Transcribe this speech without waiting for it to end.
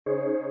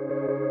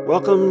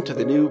Welcome to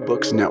the New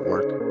Books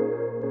Network.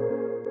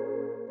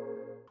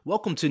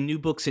 Welcome to New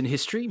Books in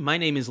History. My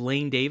name is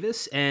Lane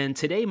Davis, and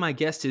today my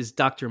guest is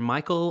Dr.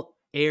 Michael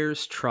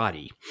Ayers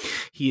Trotty.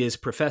 He is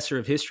professor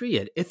of history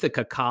at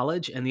Ithaca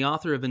College and the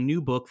author of a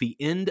new book, The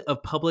End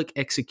of Public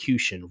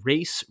Execution: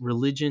 Race,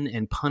 Religion,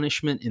 and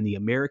Punishment in the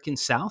American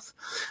South,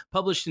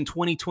 published in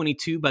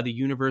 2022 by the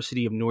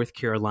University of North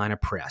Carolina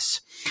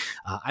Press.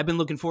 I've been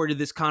looking forward to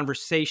this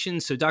conversation.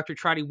 So, Dr.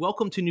 Trotty,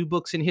 welcome to New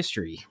Books in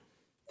History.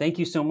 Thank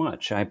you so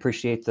much. I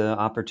appreciate the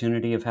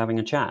opportunity of having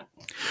a chat.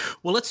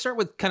 Well, let's start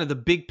with kind of the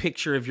big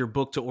picture of your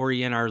book to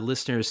orient our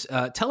listeners.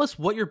 Tell us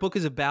what your book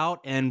is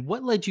about and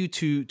what led you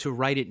to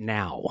write it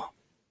now.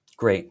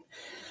 Great.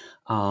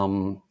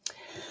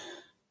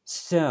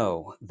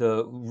 So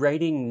the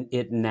writing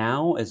it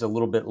now is a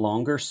little bit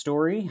longer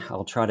story.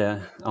 I'll try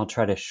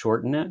to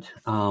shorten it.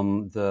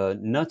 The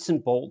nuts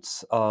and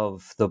bolts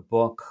of the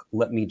book,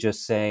 let me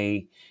just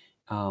say,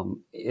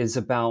 is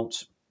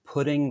about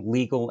putting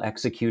legal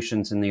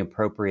executions in the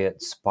appropriate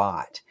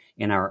spot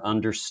in our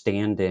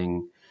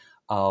understanding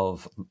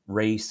of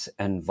race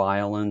and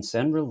violence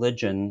and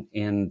religion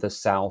in the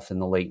South in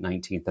the late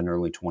 19th and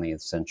early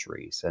 20th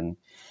centuries. And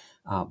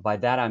by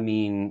that, I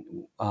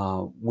mean,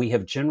 we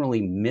have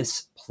generally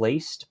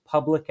misplaced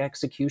public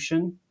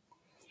execution.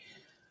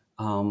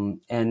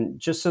 And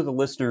just so the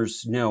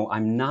listeners know,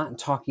 I'm not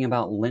talking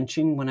about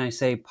lynching when I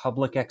say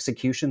public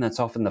execution. That's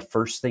often the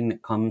first thing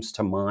that comes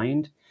to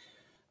mind.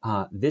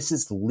 This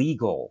is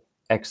legal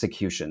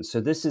execution.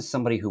 So this is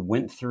somebody who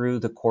went through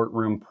the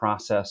courtroom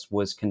process,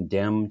 was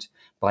condemned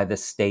by the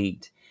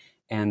state,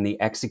 and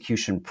the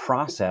execution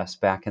process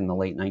back in the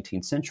late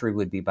 19th century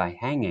would be by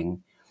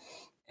hanging.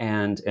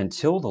 And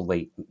until the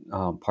late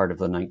part of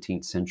the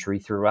 19th century,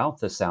 throughout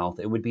the South,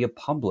 it would be a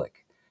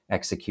public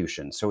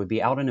execution. So it would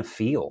be out in a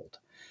field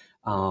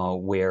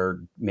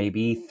where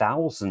maybe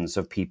thousands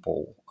of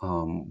people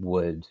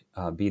would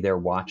be there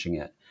watching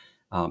it.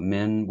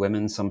 Men,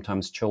 women,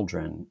 sometimes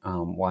children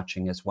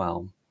watching as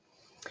well.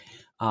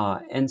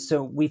 And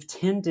so we've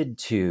tended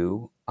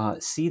to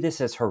see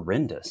this as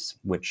horrendous,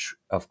 which,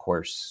 of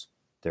course,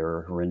 there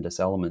are horrendous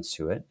elements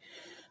to it.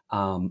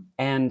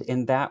 And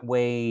in that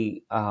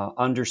way,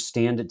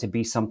 understand it to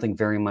be something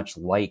very much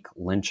like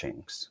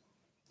lynchings.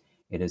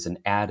 It is an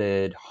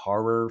added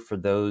horror for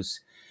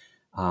those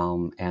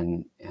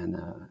and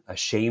a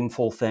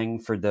shameful thing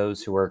for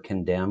those who are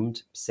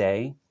condemned,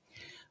 say.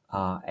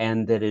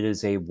 And that it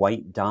is a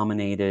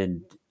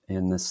white-dominated,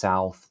 in the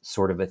South,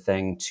 sort of a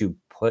thing to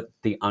put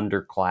the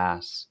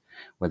underclass,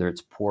 whether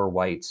it's poor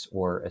whites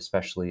or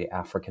especially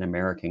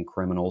African-American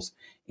criminals,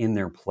 in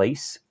their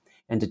place,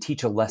 and to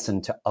teach a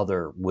lesson to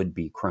other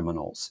would-be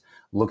criminals.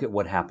 Look at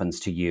what happens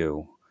to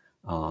you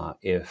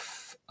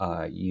if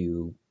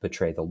you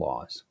betray the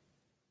laws.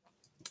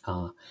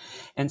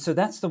 And so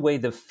that's the way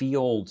the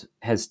field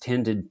has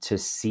tended to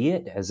see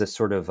it, as a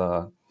sort of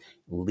a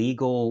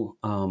legal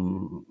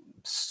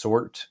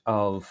sort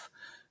of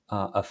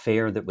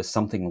affair that was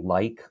something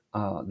like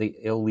the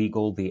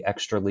illegal, the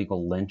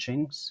extra-legal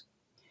lynchings.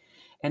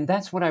 And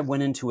that's what I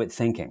went into it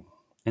thinking.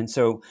 And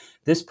so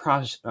this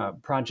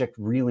project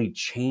really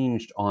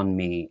changed on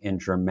me in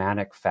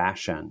dramatic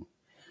fashion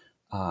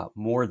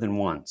more than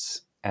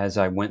once as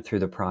I went through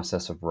the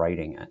process of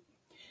writing it.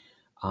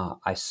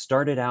 I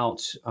started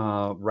out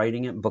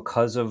writing it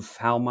because of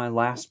how my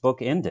last book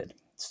ended.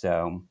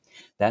 So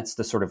that's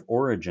the sort of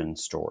origin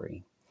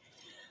story.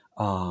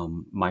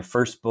 My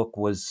first book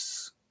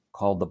was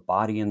called The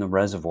Body in the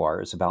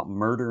Reservoir. It's about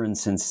murder and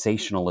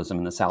sensationalism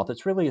in the South.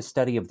 It's really a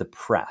study of the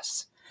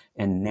press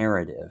and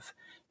narrative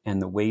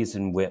and the ways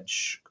in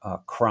which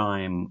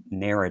crime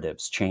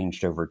narratives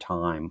changed over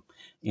time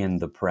in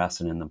the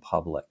press and in the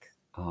public.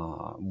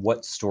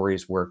 What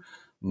stories were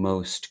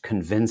most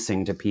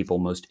convincing to people,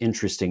 most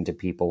interesting to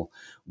people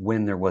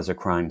when there was a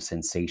crime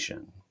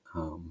sensation,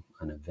 an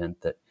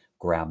event that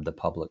grabbed the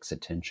public's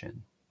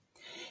attention.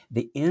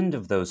 The end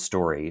of those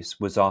stories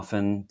was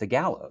often the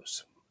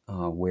gallows,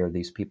 where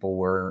these people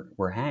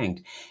were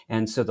hanged.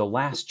 And so the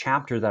last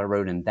chapter that I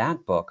wrote in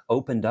that book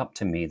opened up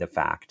to me the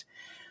fact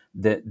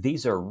that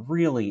these are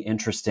really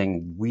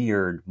interesting,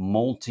 weird,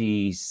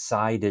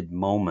 multi-sided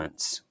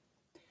moments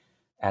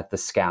at the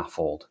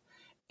scaffold,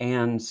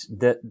 and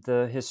that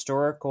the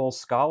historical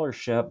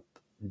scholarship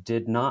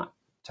did not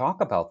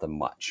talk about them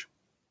much.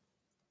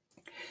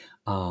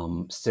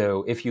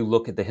 So if you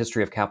look at the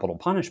history of capital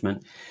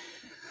punishment,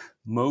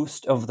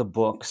 most of the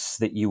books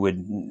that you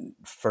would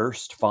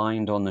first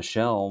find on the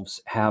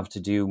shelves have to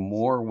do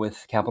more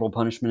with capital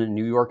punishment in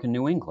New York and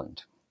New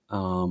England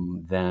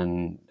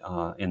than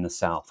in the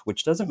South,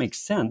 which doesn't make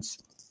sense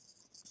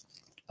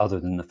other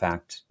than the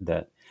fact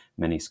that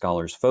many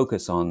scholars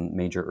focus on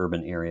major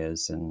urban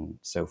areas and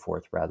so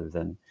forth rather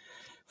than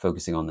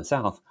focusing on the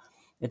South.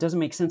 It doesn't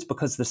make sense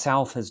because the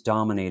South has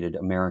dominated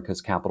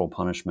America's capital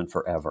punishment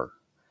forever.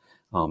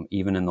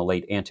 Even in the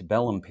late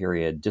antebellum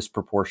period,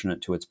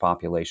 disproportionate to its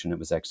population, it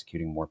was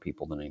executing more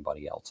people than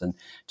anybody else. And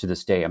to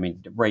this day, I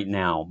mean, right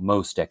now,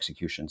 most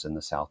executions in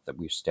the South that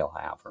we still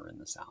have are in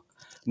the South.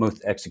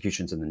 Most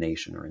executions in the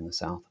nation are in the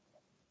South.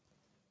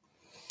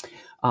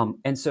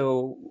 And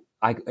so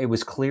it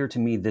was clear to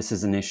me this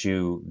is an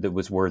issue that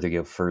was worthy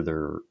of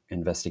further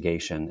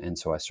investigation. And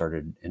so I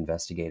started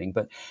investigating.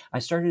 But I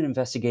started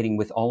investigating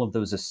with all of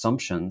those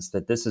assumptions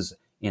that this is,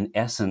 in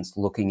essence,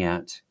 looking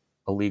at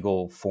a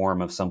legal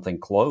form of something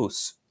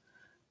close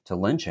to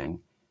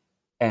lynching.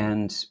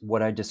 And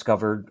what I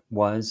discovered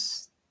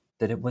was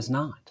that it was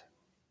not.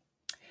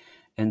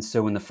 And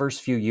so in the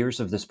first few years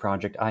of this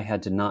project, I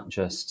had to not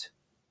just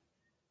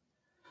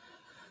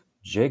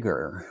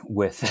jigger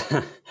with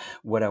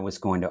what I was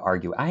going to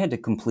argue. I had to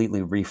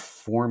completely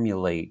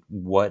reformulate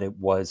what it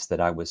was that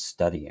I was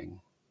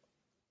studying.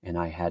 And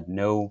I had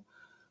no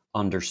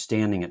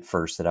understanding at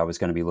first that I was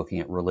going to be looking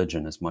at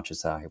religion as much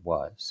as I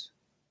was,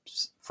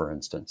 for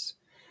instance.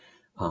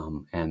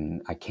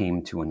 And I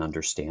came to an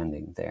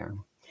understanding there.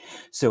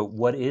 So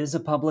what is a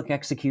public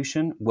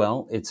execution?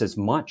 Well, it's as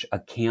much a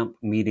camp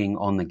meeting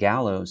on the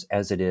gallows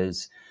as it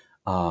is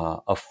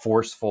a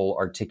forceful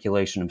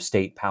articulation of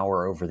state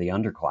power over the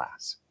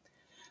underclass.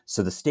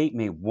 So the state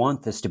may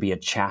want this to be a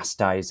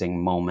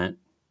chastising moment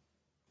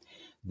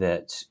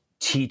that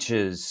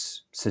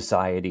teaches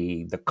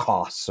society the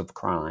costs of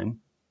crime.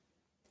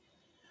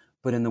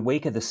 But in the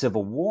wake of the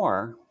Civil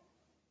War,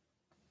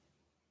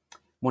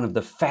 one of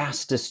the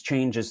fastest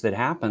changes that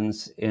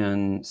happens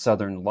in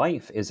Southern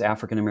life is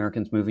African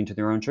Americans moving to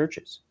their own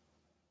churches.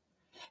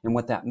 And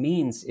what that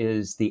means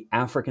is the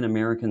African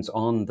Americans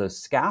on the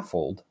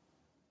scaffold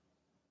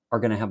are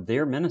going to have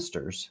their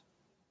ministers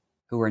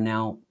who are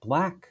now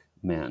Black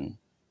men.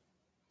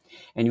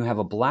 And you have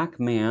a Black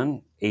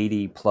man,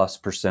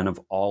 80+% of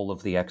all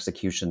of the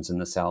executions in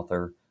the South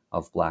are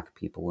of Black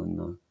people in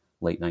the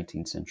late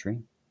 19th century.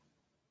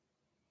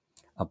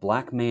 A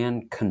Black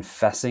man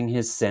confessing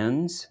his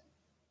sins,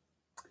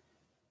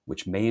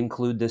 which may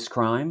include this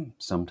crime.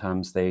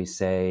 Sometimes they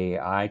say,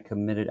 I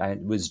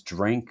was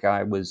drunk,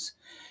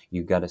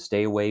 you got to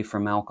stay away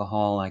from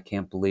alcohol. I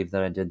can't believe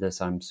that I did this.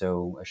 I'm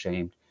so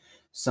ashamed.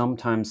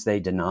 Sometimes they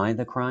deny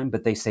the crime,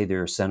 but they say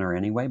they're a sinner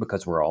anyway,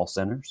 because we're all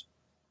sinners.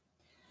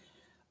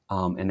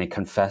 And they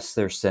confess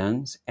their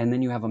sins. And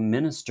then you have a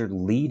minister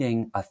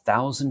leading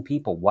 1,000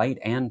 people, white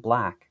and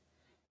Black,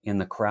 in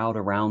the crowd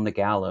around the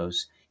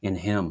gallows in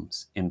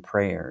hymns, in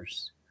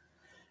prayers.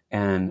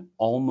 And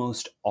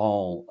almost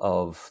all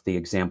of the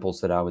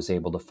examples that I was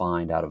able to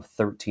find out of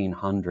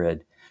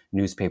 1,300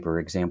 newspaper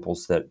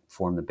examples that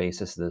form the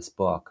basis of this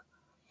book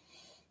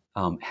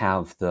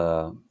have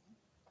the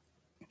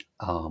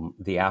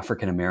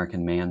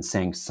African-American man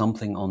saying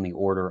something on the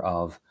order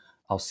of,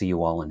 I'll see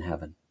you all in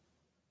heaven.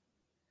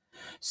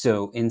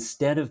 So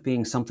instead of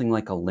being something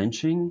like a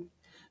lynching,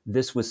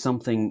 this was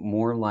something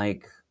more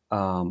like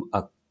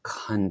a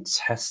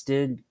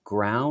contested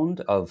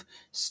ground of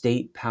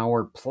state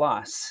power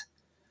plus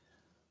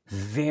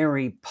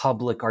very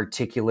public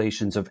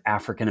articulations of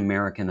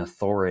African-American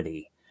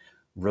authority,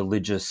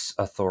 religious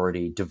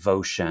authority,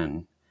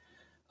 devotion,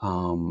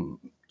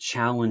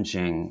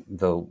 challenging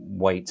the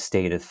white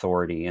state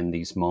authority in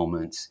these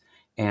moments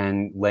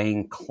and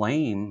laying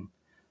claim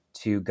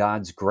to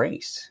God's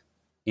grace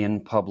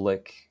in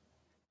public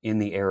in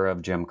the era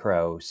of Jim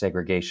Crow,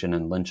 segregation,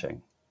 and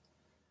lynching.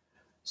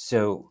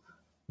 So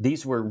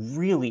these were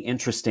really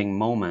interesting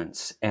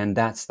moments, and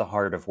that's the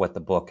heart of what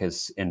the book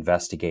is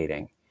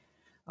investigating,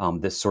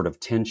 this sort of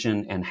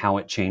tension and how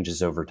it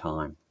changes over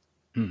time.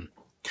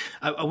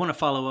 I want to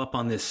follow up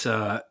on this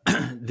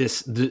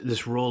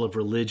this role of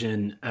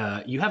religion.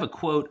 You have a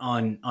quote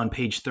on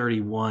page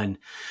 31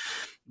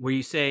 where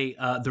you say,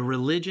 the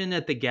religion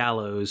at the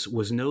gallows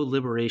was no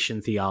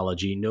liberation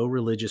theology, no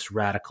religious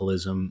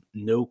radicalism,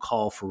 no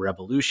call for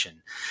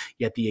revolution.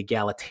 Yet the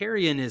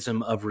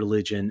egalitarianism of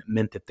religion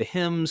meant that the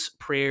hymns,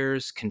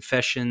 prayers,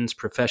 confessions,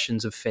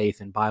 professions of faith,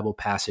 and Bible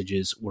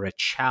passages were a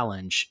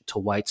challenge to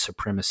white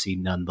supremacy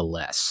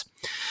nonetheless.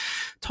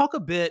 Talk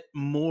a bit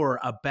more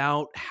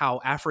about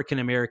how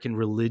African-American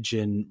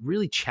religion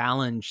really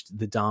challenged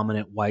the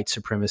dominant white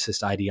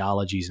supremacist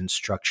ideologies and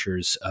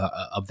structures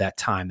of that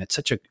time. That's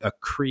such a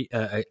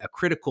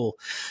critical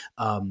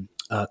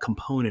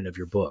component of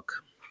your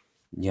book.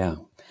 Yeah.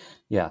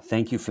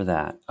 Thank you for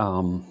that.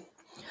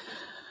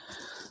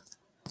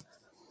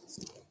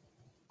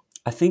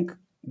 I think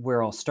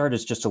where I'll start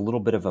is just a little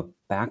bit of a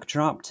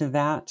backdrop to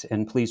that,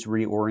 and please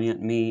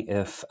reorient me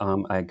if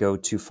I go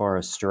too far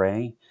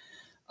astray.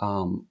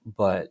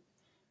 But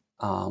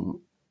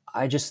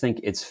I just think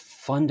it's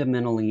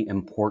fundamentally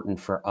important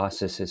for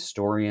us as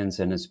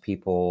historians and as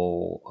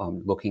people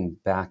looking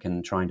back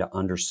and trying to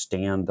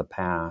understand the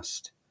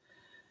past,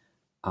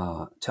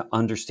 to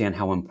understand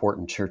how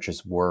important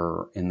churches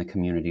were in the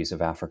communities of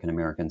African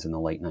Americans in the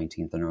late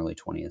 19th and early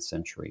 20th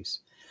centuries.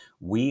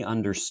 We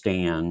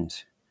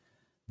understand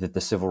that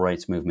the civil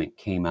rights movement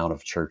came out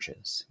of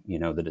churches,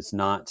 that it's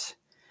not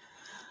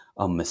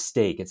a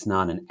mistake. It's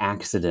not an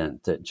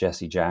accident that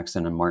Jesse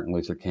Jackson and Martin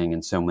Luther King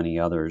and so many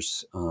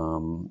others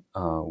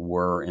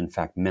were, in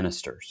fact,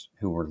 ministers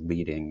who were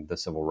leading the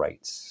civil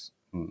rights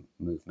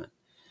movement.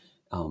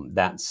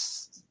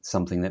 That's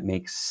something that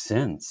makes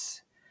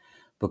sense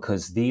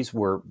because these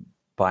were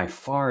by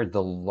far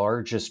the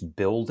largest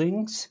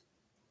buildings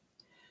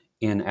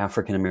in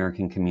African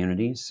American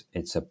communities.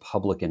 It's a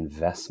public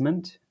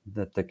investment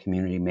that the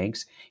community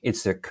makes.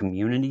 It's a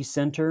community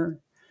center.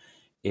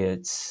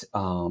 It's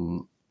a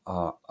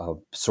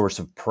source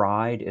of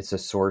pride. It's a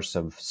source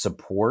of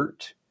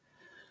support.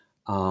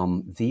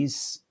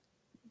 These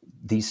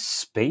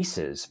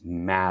spaces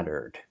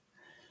mattered,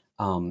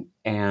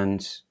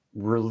 and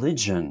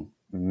religion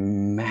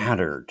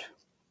mattered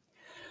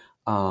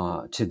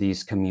to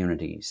these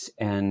communities.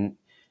 And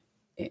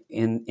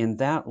in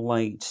that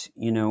light,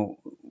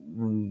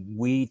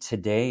 we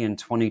today in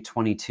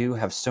 2022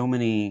 have so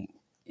many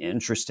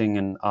interesting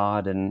and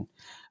odd and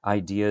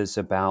ideas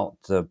about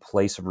the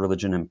place of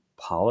religion in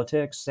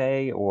politics,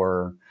 say,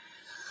 or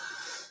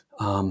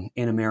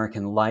in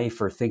American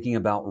life, or thinking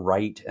about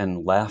right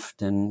and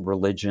left and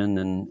religion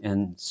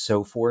and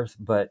so forth.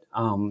 But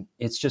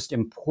it's just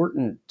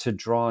important to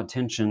draw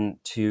attention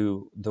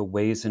to the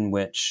ways in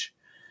which,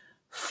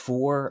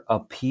 for a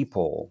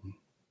people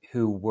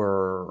who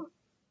were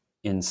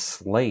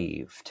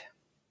enslaved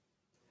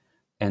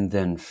and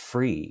then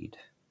freed,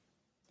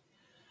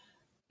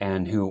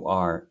 and who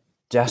are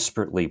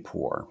desperately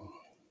poor,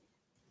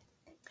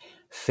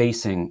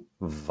 facing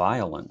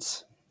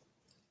violence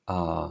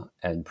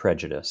and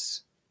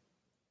prejudice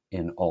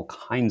in all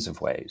kinds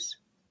of ways,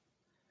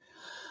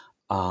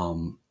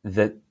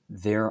 that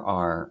there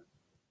are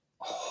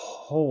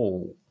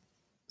whole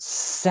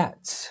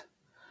sets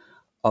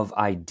of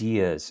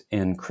ideas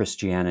in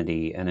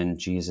Christianity and in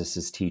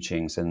Jesus's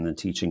teachings and the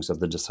teachings of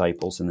the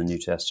disciples in the New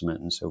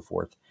Testament and so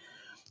forth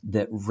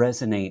that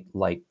resonate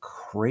like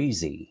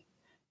crazy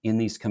in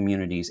these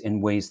communities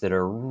in ways that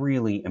are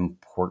really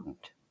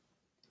important.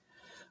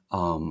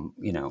 That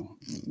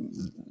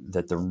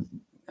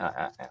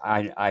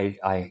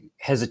I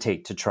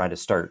hesitate to try to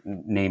start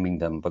naming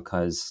them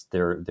because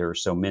there are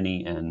so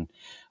many, and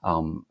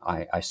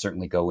I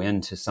certainly go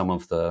into some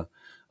of the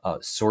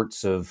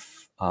sorts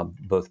of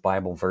both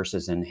Bible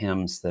verses and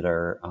hymns that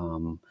are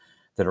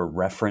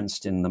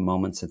referenced in the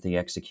moments at the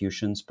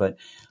executions. But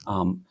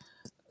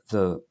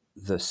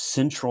the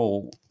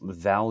central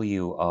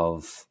value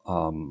of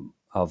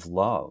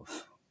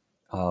love,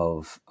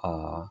 of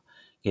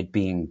it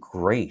being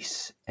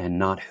grace and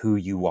not who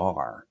you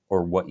are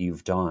or what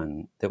you've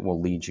done that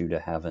will lead you to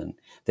heaven,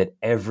 that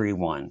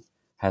everyone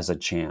has a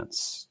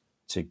chance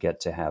to get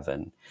to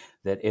heaven,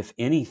 that if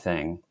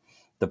anything,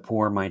 the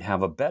poor might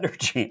have a better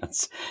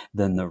chance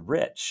than the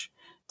rich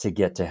to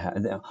get to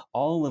heaven.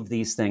 All of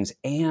these things,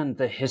 and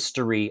the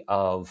history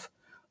of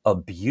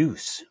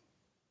abuse,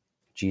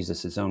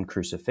 Jesus' own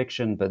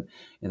crucifixion, but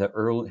in the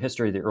early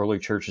history of the early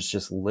church is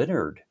just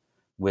littered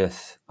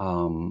with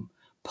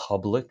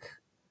public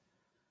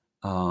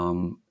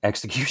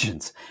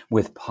executions,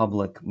 with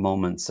public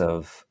moments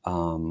of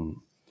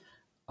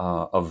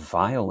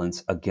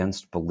violence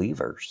against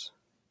believers.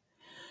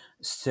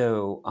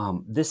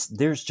 So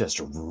there's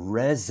just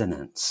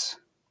resonance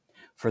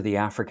for the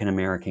African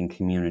American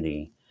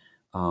community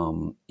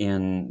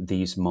in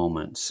these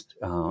moments.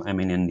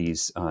 In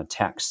these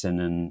texts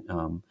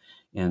and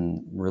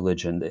in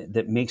religion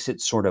that makes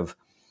it sort of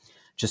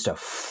just a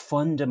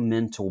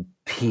fundamental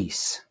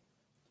piece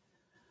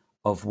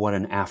of what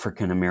an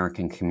African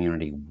American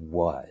community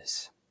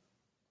was.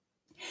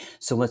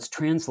 So let's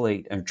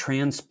translate and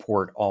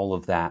transport all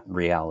of that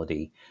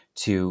reality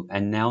to,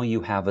 and now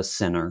you have a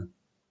sinner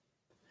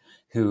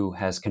who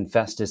has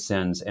confessed his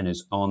sins and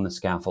is on the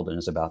scaffold and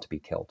is about to be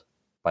killed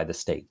by the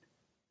state,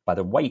 by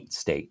the white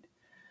state,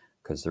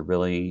 because they're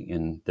really,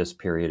 in this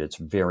period, it's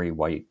very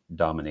white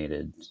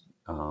dominated.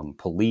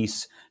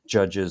 Police,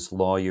 judges,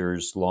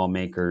 lawyers,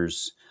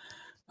 lawmakers,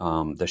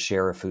 the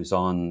sheriff who's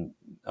on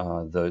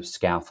the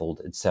scaffold,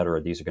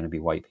 etc. These are going to be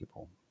white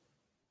people.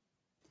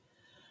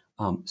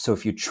 So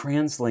if you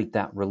translate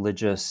that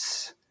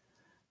religious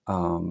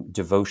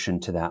devotion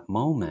to that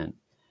moment,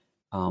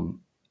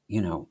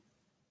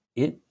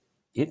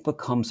 it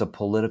becomes a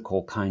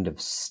political kind of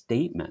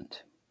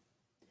statement.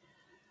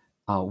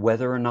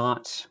 Whether or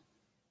not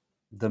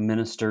the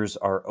ministers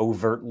are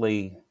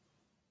overtly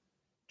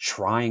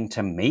trying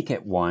to make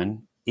it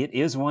one, it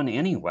is one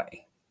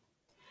anyway.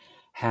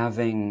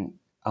 Having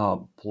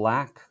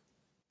Black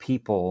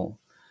people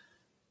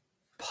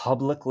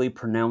publicly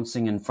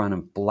pronouncing in front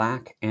of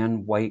Black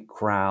and white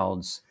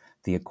crowds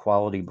the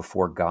equality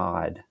before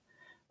God,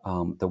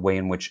 the way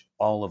in which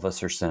all of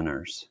us are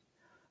sinners,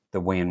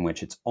 the way in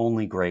which it's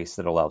only grace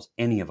that allows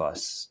any of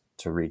us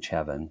to reach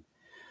heaven.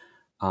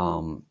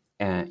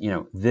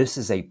 This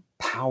is a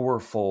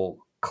powerful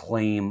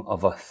claim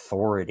of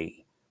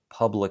authority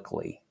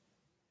publicly.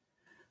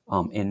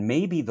 And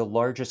maybe the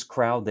largest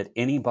crowd that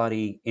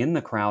anybody in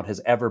the crowd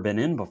has ever been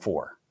in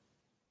before.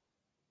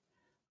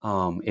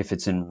 If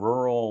it's in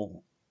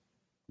rural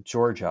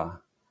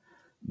Georgia,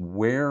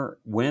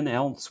 when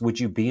else would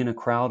you be in a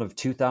crowd of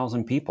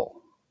 2,000 people?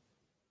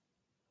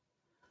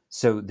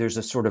 So there's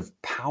a sort of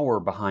power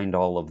behind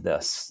all of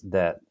this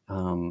that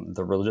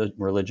the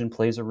religion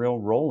plays a real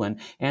role in,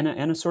 and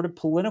a sort of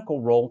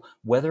political role,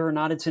 whether or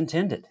not it's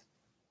intended.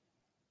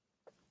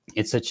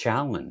 It's a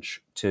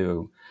challenge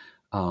to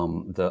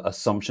the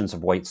assumptions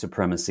of white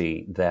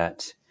supremacy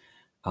that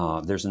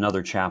there's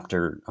another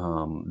chapter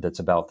that's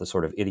about the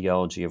sort of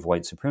ideology of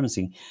white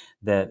supremacy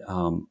that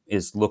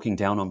is looking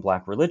down on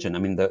Black religion. I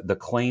mean, the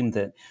claim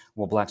that,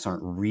 well, Blacks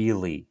aren't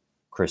really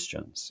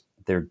Christians,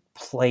 they're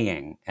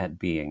playing at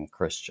being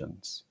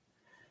Christians,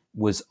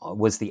 was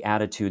the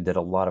attitude that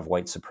a lot of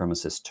white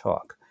supremacists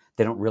took.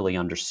 They don't really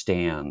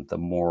understand the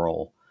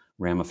moral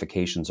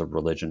ramifications of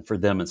religion. For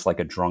them, it's like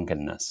a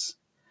drunkenness.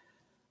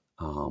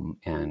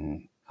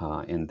 And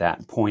in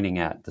that, pointing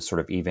at the sort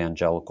of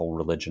evangelical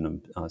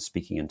religion of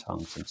speaking in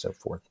tongues and so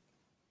forth.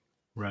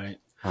 Right.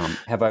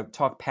 Have I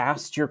talked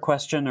past your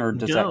question, or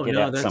does that get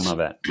at some of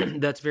it?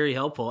 That's very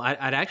helpful.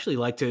 I'd actually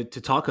like to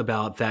talk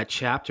about that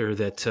chapter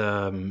that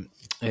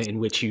in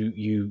which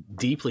you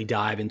deeply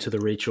dive into the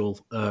racial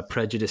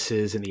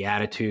prejudices and the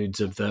attitudes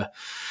of the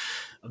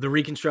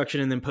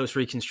Reconstruction and then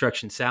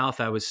post-Reconstruction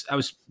South. I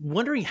was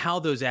wondering how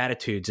those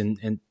attitudes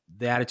and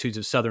the attitudes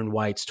of Southern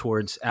whites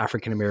towards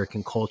African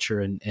American culture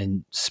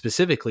and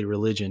specifically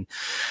religion,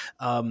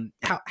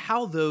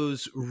 how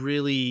those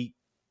really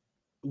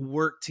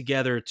work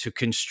together to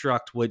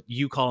construct what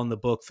you call in the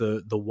book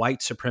the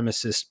white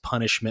supremacist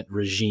punishment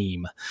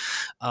regime.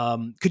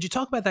 Could you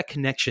talk about that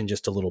connection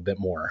just a little bit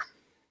more?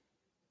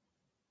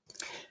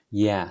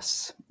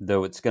 Yes,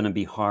 though it's going to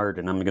be hard,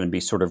 and I'm going to be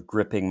sort of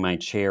gripping my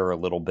chair a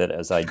little bit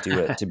as I do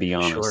it, to be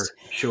honest.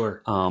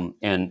 Sure.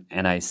 And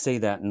I say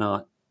that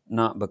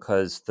not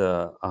because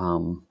the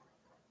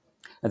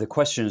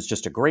question is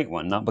just a great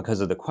one, not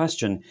because of the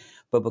question,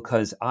 but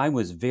because I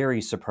was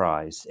very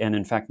surprised. And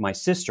in fact, my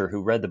sister,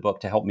 who read the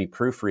book to help me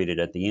proofread it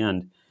at the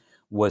end,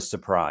 was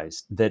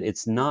surprised that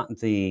it's not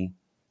the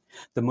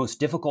most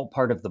difficult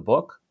part of the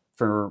book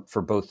for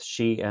both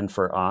she and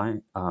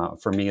for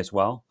me as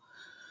well.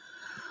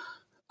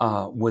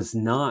 Was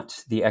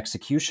not the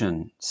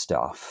execution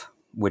stuff,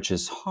 which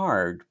is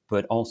hard,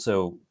 but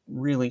also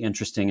really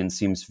interesting and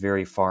seems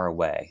very far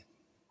away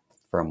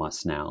from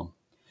us now.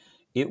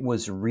 It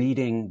was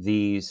reading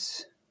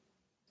these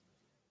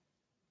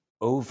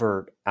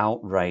overt,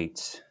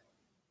 outright,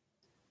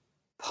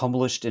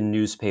 published in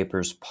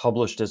newspapers,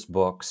 published as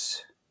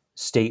books,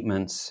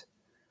 statements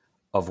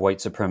of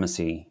white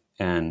supremacy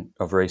and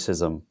of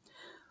racism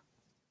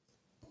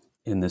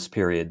in this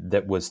period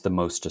that was the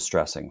most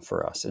distressing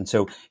for us. And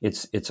so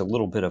it's a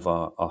little bit of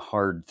a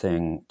hard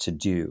thing to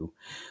do,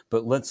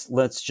 but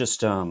let's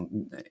just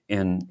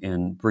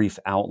in brief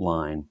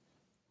outline.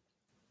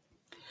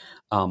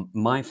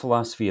 My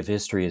philosophy of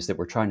history is that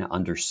we're trying to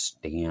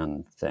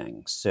understand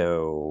things.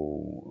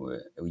 So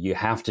you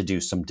have to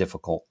do some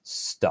difficult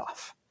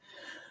stuff.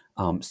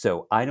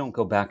 So I don't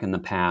go back in the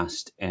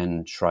past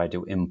and try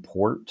to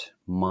import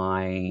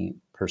my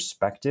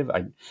perspective.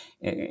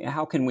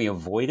 How can we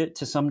avoid it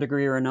to some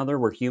degree or another?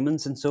 We're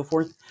humans and so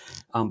forth.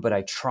 But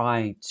I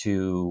try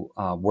to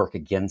work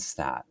against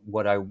that.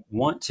 What I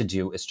want to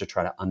do is to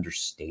try to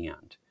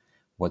understand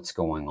what's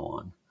going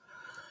on.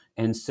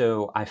 And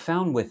so I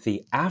found with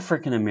the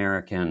African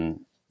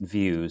American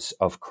views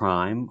of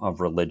crime,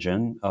 of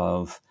religion,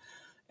 of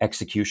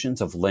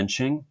executions, of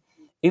lynching,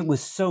 it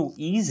was so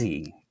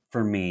easy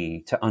for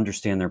me to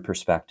understand their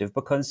perspective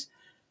because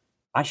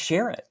I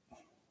share it.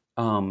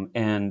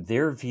 And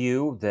their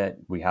view that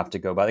we have to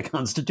go by the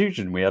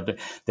Constitution, that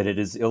it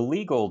is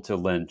illegal to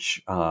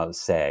lynch,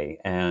 say,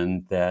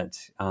 and that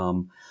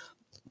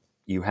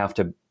you have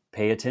to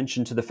pay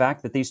attention to the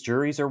fact that these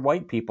juries are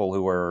white people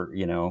who are,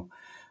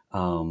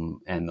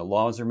 and the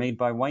laws are made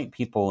by white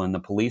people, and the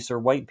police are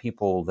white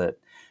people that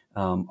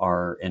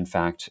are, in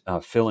fact,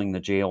 filling the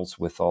jails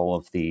with all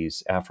of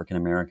these African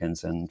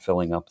Americans and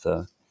filling up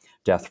the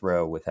death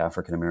row with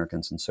African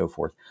Americans and so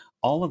forth.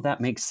 All of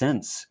that makes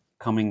sense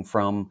coming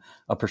from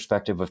a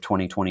perspective of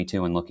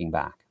 2022 and looking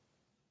back.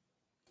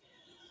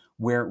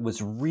 Where it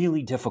was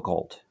really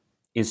difficult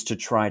is to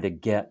try to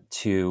get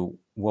to,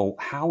 well,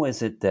 how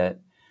is it that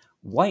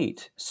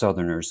white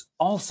Southerners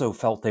also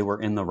felt they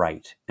were in the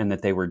right and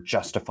that they were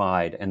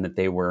justified and that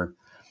they were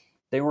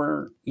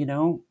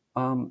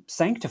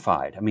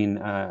sanctified. I mean,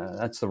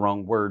 that's the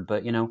wrong word,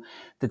 but,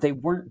 that they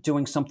weren't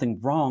doing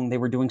something wrong. They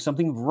were doing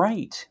something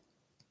right.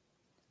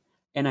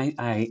 And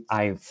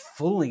I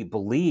fully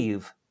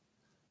believe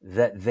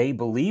that they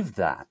believed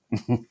that.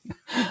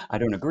 I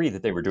don't agree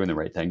that they were doing the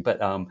right thing, but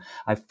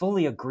I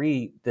fully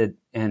agree that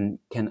and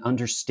can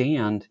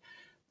understand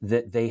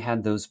that they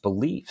had those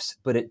beliefs.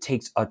 But it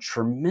takes a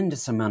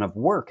tremendous amount of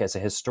work as a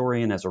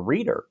historian, as a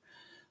reader,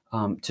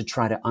 to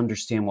try to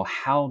understand, well,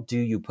 how do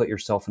you put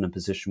yourself in a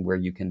position where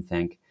you can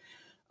think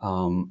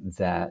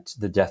that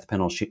the death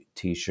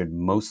penalty should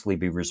mostly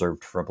be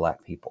reserved for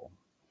Black people?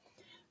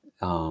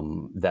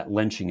 That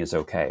lynching is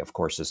okay, of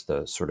course, is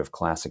the sort of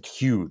classic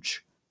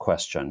huge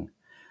question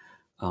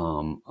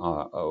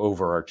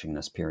overarching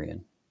this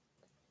period.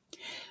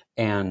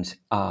 And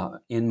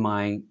in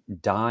my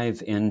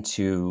dive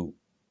into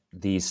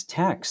these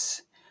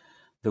texts,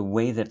 the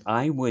way that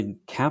I would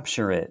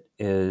capture it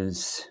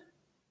is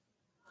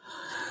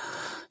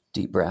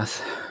deep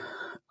breath.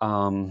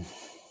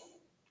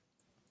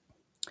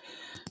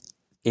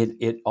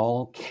 it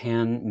all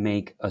can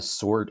make a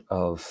sort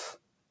of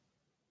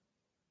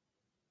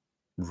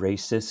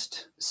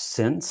racist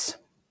sense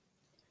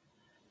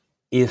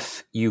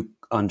if you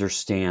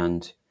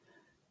understand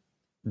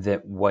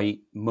that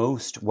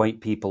most white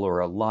people, or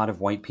a lot of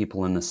white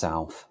people in the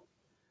South,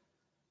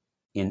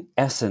 in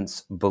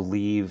essence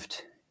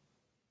believed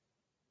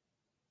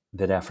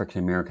that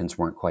African Americans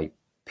weren't quite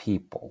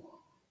people.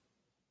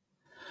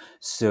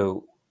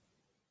 So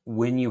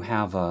when you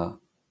have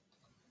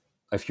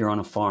if you're on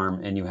a farm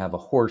and you have a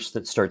horse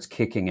that starts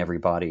kicking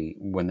everybody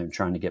when they're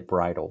trying to get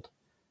bridled,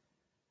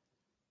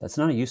 that's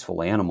not a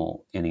useful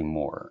animal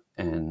anymore.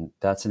 And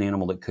that's an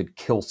animal that could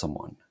kill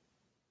someone.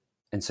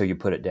 And so you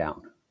put it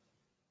down.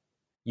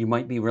 You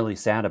might be really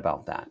sad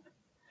about that.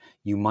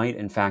 You might,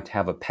 in fact,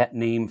 have a pet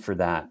name for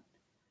that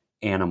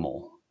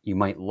animal. You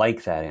might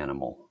like that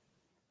animal,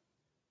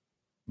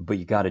 but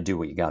you got to do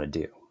what you got to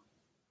do.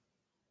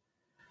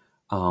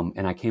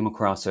 And I came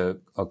across a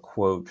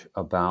quote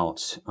about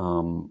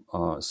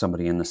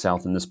somebody in the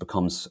South, and this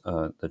becomes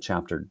the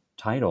chapter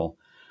title.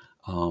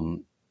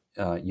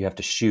 You have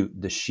to shoot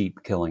the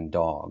sheep killing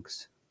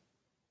dogs.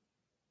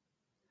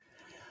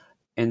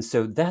 And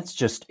so that's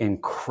just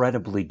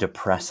incredibly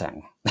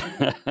depressing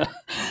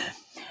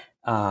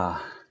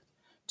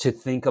to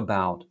think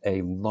about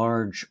a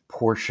large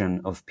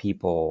portion of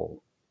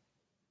people.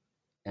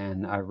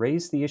 And I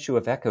raised the issue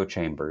of echo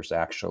chambers,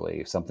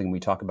 actually, something we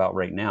talk about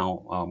right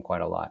now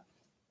quite a lot,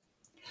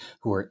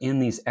 who are in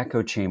these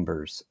echo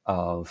chambers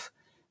of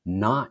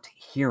not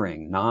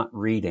hearing, not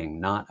reading,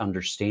 not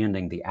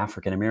understanding the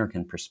African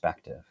American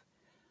perspective,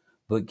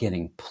 but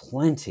getting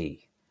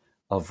plenty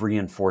of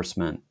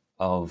reinforcement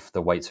of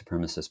the white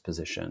supremacist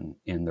position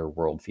in their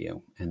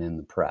worldview and in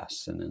the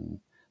press and in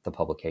the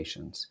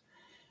publications.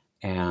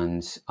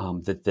 And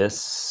that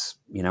this,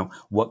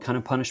 what kind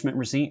of punishment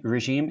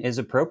regime is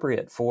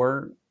appropriate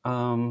for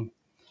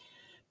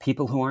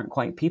people who aren't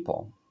quite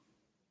people?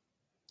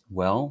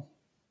 Well,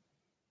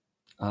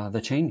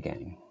 the chain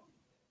gang.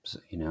 So,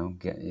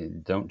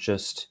 don't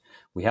just,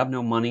 we have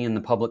no money in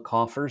the public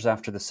coffers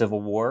after the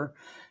Civil War.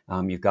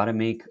 You've got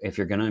to if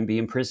you're going to be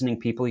imprisoning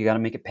people, you got to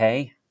make it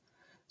pay.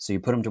 So you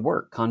put them to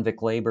work,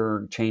 convict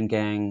labor, chain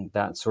gang,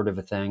 that sort of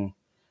a thing,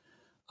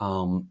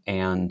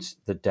 and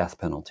the death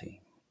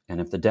penalty. And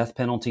if the death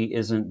penalty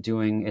isn't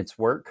doing its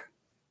work,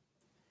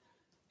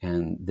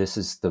 and this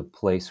is the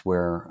place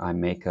where I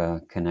make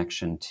a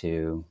connection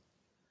to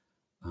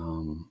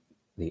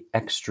the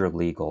extra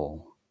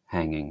legal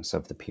hangings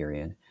of the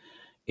period.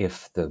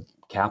 If the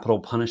capital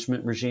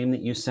punishment regime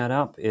that you set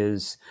up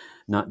is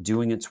not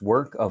doing its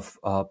work of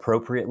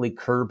appropriately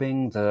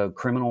curbing the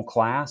criminal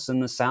class in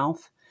the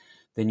South,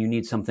 then you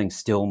need something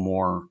still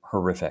more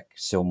horrific,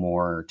 still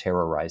more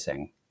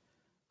terrorizing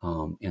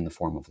in the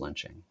form of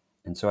lynching.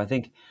 And so I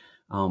think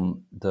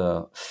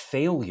the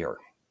failure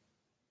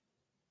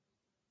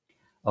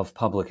of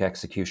public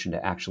execution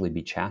to actually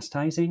be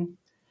chastising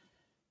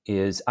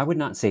is, I would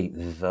not say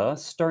the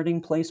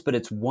starting place, but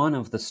it's one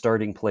of the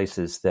starting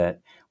places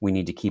that we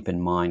need to keep in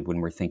mind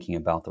when we're thinking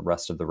about the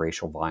rest of the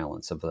racial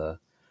violence of the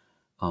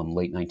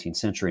late 19th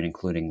century,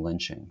 including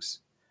lynchings.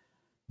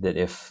 That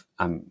if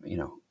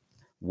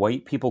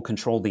white people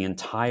control the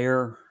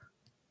entire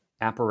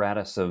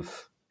apparatus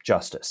of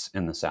justice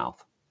in the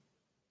South,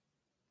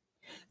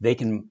 they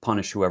can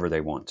punish whoever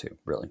they want to,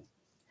 really.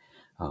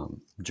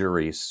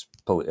 Juries,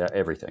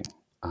 everything.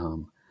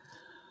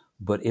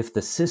 But if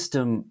the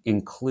system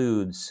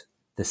includes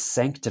the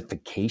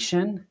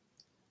sanctification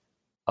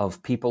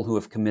of people who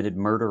have committed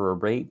murder or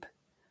rape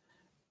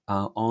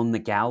on the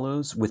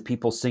gallows, with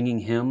people singing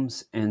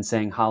hymns and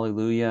saying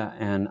hallelujah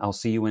and I'll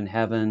see you in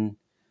heaven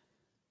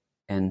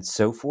and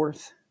so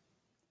forth,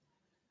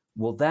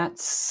 well,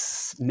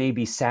 that's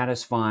maybe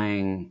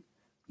satisfying,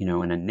 in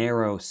a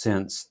narrow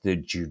sense, the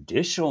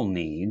judicial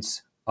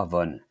needs of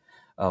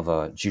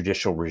a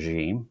judicial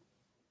regime.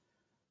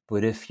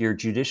 But if your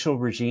judicial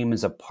regime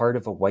is a part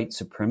of a white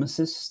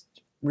supremacist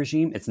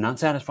regime, it's not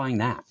satisfying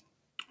that.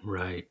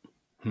 Right.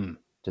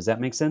 Does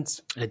that make sense?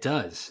 It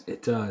does.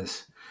 It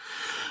does.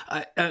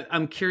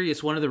 I'm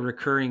curious. One of the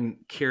recurring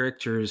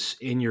characters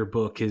in your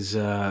book is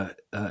a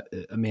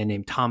man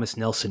named Thomas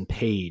Nelson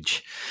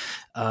Page.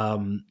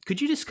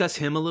 Could you discuss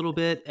him a little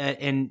bit,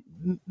 and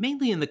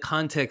mainly in the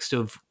context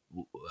of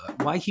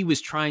why he was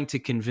trying to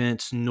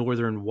convince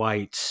Northern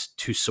whites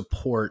to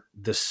support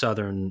the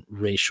Southern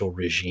racial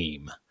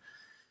regime?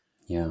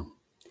 Yeah.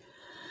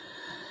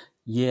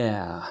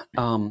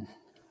 I'm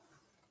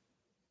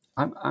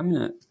going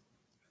to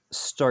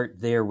start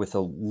there with a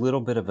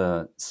little bit of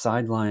a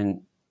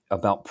sideline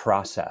about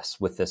process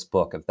with this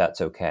book, if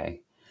that's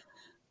okay.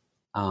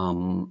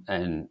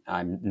 And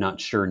I'm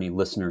not sure any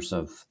listeners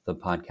of the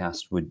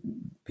podcast would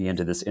be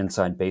into this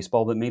inside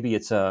baseball, but maybe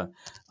it's a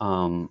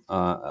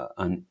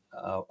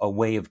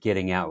way of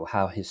getting out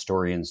how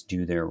historians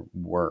do their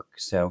work.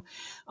 So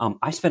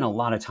I spent a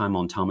lot of time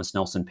on Thomas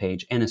Nelson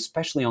Page, and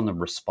especially on the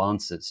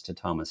responses to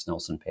Thomas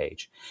Nelson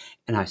Page.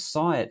 And I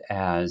saw it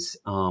as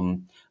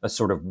a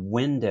sort of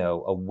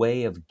window, a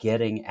way of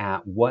getting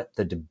at what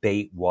the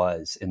debate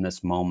was in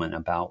this moment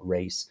about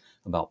race,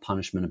 about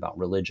punishment, about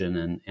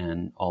religion,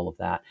 and all of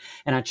that.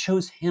 And I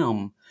chose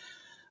him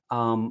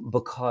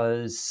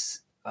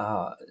because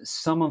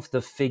some of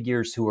the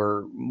figures who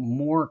are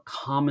more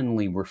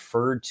commonly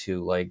referred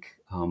to, like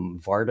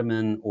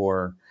Vardaman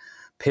or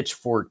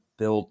Pitchfork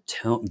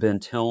Ben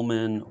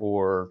Tillman,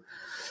 or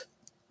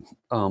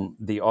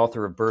the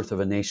author of Birth of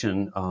a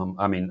Nation,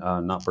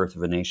 not Birth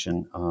of a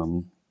Nation,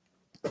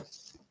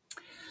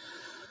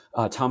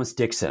 Thomas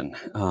Dixon.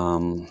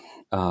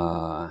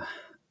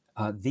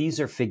 These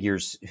are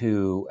figures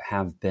who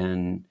have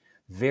been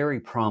very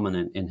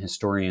prominent in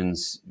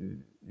historians'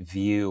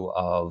 view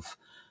of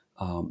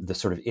the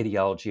sort of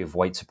ideology of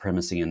white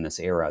supremacy in this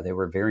era. They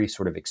were very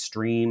sort of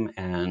extreme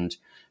and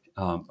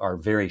are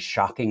very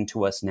shocking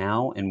to us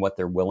now in what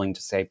they're willing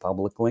to say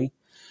publicly,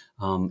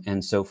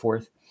 and so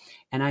forth.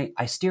 And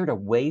I steered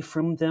away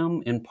from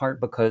them in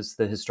part because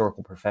the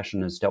historical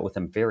profession has dealt with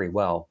them very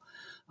well,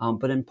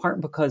 but in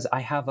part because I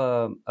have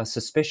a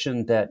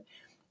suspicion that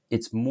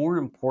it's more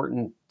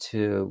important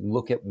to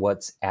look at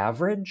what's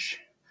average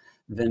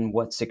than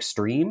what's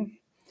extreme.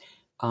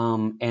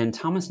 And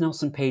Thomas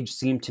Nelson Page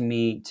seemed to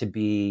me to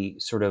be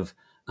sort of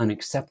an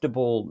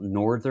acceptable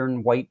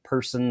northern white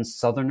person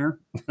southerner.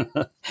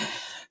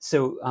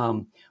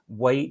 So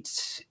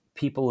white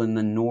people in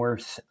the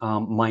North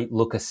might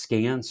look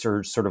askance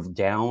or sort of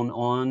down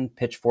on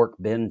Pitchfork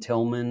Ben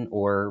Tillman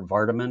or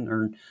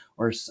Vardaman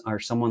or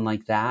someone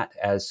like that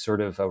as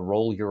sort of a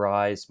roll your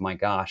eyes, my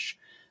gosh,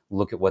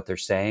 look at what they're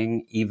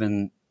saying,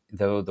 even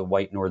though the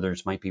white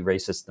Northerners might be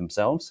racist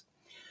themselves.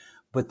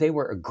 But they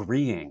were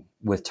agreeing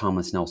with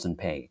Thomas Nelson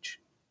Page,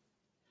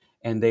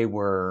 and they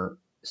were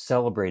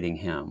celebrating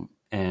him.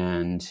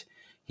 And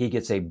he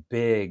gets a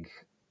big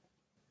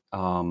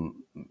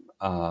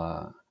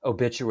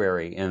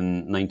obituary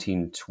in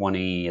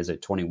 1920, is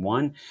it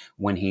 21,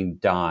 when he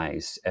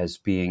dies, as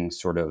being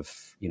sort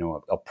of,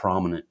 a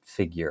prominent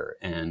figure.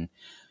 And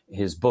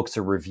his books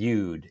are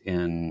reviewed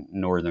in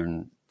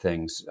Northern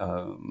things,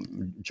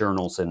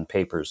 journals and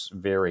papers,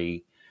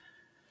 very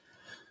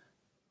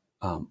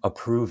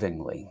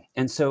approvingly.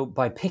 And so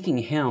by picking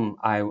him,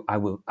 I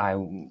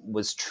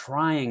was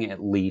trying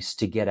at least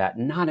to get at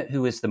not at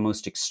who is the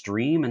most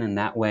extreme and in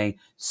that way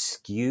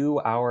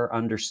skew our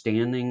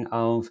understanding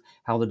of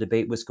how the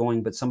debate was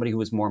going, but somebody who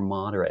was more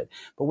moderate.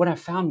 But what I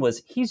found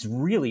was he's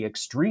really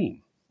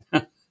extreme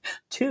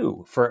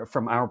too,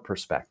 from our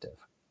perspective.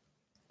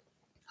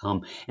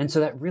 And so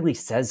that really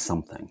says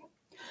something.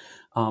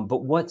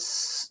 But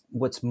what's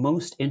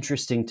most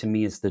interesting to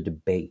me is the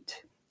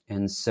debate.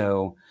 And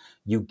so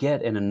you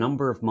get in a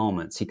number of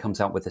moments, he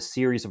comes out with a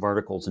series of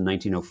articles in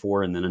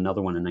 1904 and then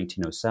another one in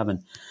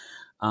 1907.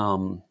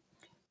 And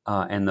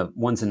the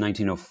ones in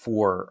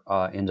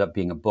 1904 end up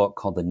being a book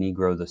called The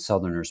Negro, the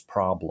Southerner's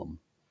Problem,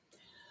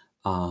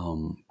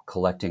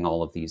 collecting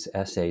all of these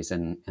essays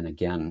and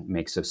again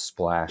makes a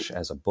splash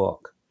as a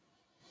book.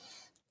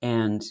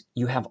 And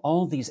you have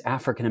all these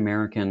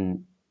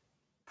African-American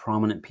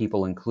prominent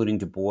people, including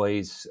Du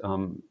Bois,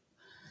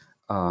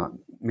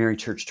 Mary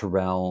Church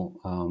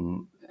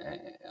Terrell,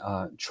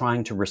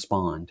 trying to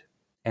respond,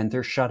 and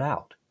they're shut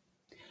out,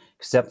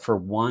 except for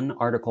one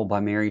article by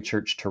Mary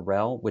Church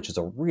Terrell, which is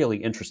a really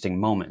interesting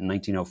moment in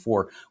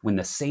 1904, when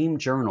the same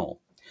journal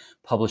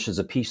publishes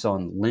a piece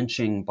on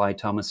lynching by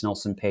Thomas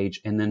Nelson Page,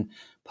 and then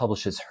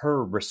publishes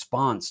her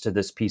response to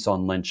this piece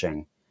on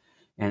lynching,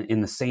 and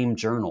in the same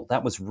journal.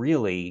 That was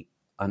really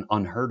an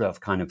unheard of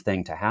kind of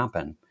thing to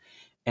happen.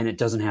 And it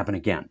doesn't happen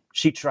again.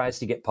 She tries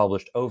to get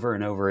published over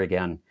and over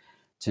again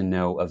to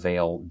no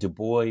avail. Du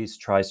Bois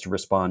tries to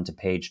respond to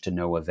Page to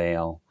no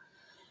avail,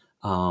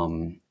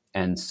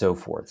 and so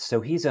forth.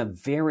 So he's a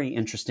very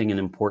interesting and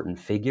important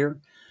figure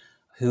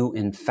who,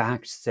 in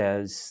fact,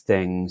 says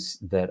things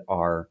that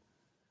are,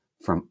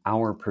 from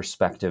our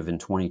perspective in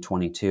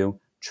 2022,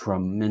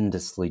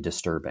 tremendously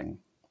disturbing.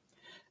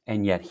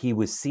 And yet he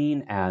was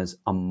seen as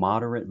a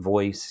moderate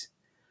voice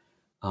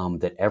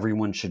that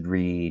everyone should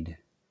read,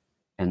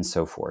 and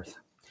so forth.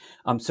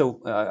 So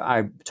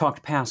I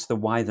talked past the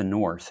why the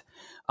North.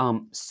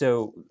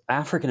 So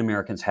African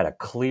Americans had a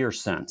clear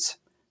sense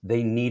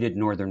they needed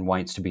Northern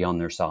whites to be on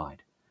their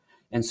side.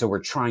 And so we're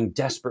trying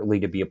desperately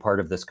to be a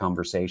part of this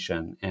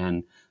conversation.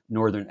 And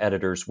Northern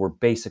editors were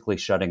basically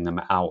shutting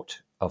them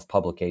out of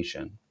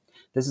publication.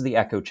 This is the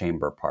echo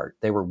chamber part.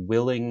 They were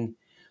willing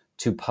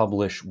to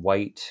publish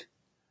white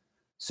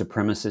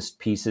supremacist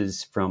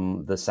pieces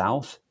from the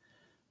South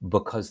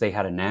because they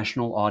had a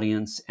national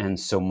audience, and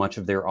so much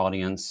of their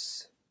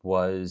audience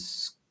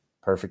was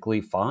perfectly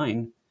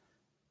fine,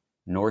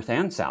 North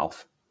and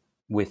South,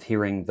 with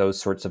hearing those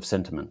sorts of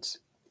sentiments.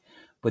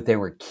 but they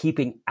were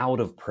keeping out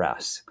of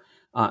press.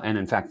 And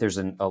in fact, there's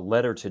a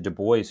letter to Du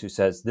Bois who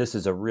says, this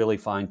is a really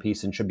fine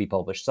piece and should be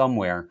published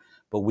somewhere,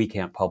 but we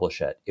can't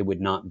publish it. It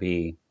would not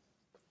be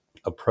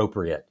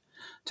appropriate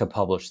to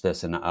publish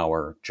this in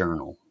our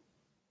journal.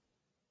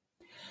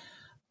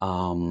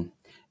 And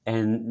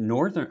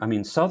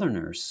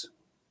Southerners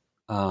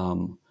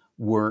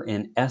were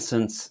in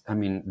essence,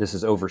 this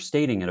is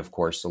overstating it, of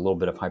course, a little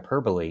bit of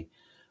hyperbole,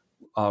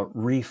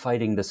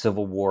 refighting the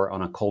Civil War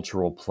on a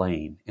cultural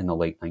plane in the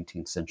late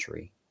 19th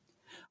century,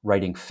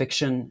 writing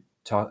fiction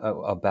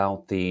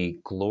about the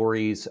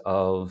glories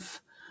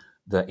of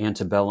the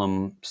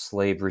antebellum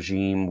slave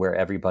regime where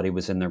everybody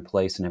was in their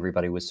place and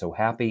everybody was so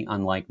happy,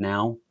 unlike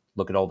now.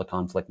 Look at all the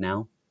conflict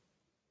now.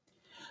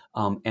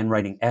 And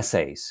writing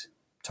essays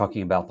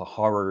talking about the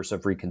horrors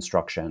of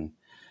Reconstruction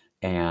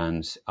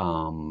and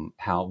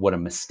what a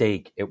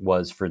mistake it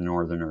was for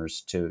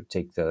Northerners to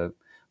take the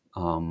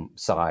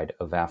side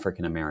of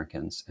African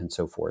Americans and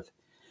so forth.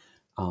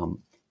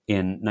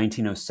 In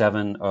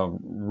 1907, a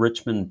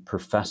Richmond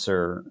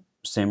professor,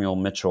 Samuel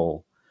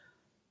Mitchell,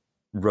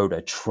 wrote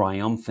a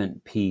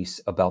triumphant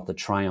piece about the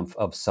triumph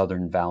of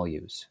Southern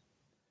values,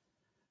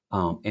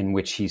 in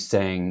which he's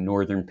saying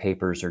Northern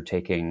papers are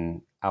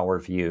taking our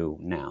view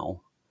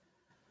now,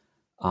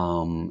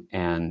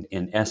 and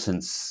in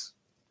essence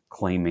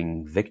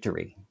claiming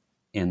victory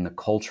in the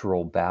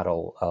cultural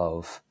battle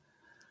of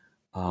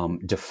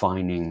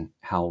defining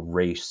how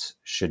race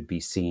should be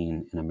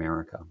seen in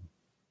America.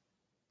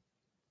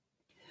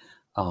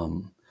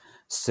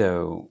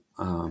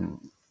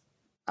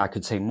 I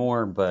could say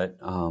more, but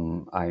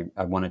I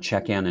want to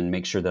check in and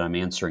make sure that I'm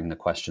answering the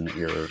question that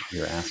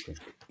you're asking.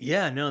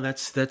 Yeah, no,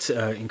 that's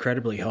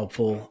incredibly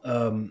helpful.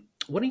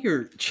 One of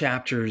your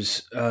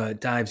chapters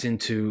dives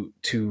into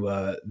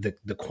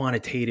the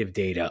quantitative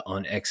data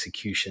on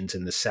executions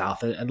in the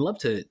South. I'd love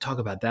to talk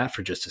about that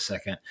for just a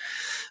second.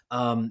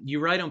 You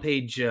write on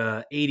page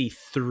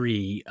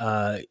 83,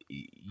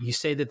 you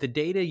say that the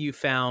data you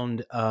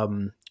found,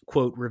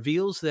 quote,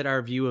 reveals that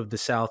our view of the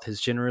South has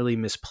generally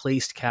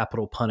misplaced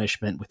capital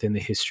punishment within the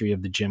history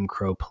of the Jim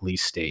Crow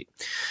police state.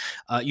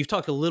 You've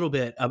talked a little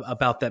bit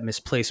about that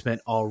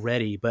misplacement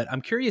already, but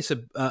I'm curious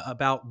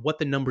about what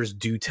the numbers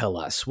do tell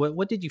us.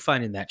 What did you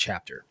find in that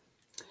chapter?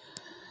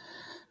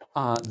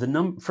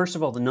 First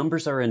of all, the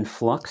numbers are in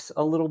flux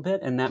a little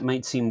bit, and that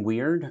might seem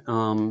weird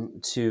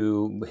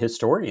to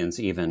historians,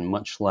 even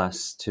much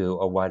less to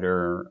a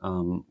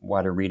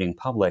wider reading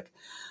public.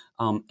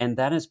 And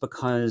that is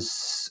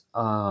because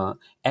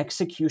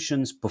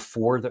executions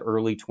before the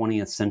early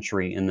 20th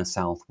century in the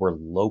South were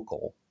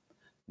local,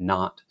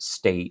 not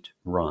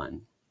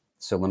state-run.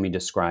 So let me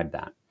describe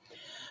that.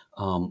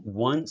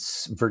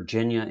 Once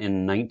Virginia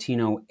in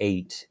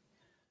 1908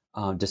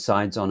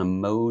 decides on a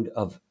mode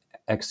of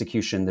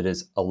execution that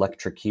is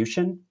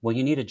electrocution, well,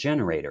 you need a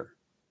generator.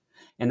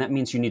 And that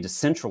means you need to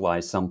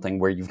centralize something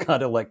where you've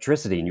got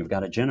electricity and you've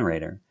got a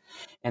generator.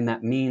 And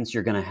that means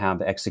you're going to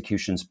have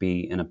executions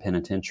be in a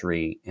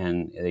penitentiary,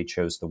 and they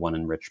chose the one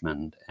in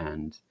Richmond.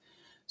 And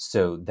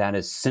so that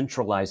is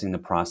centralizing the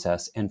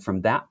process. And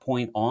from that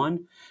point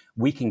on,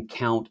 we can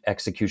count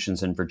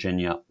executions in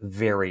Virginia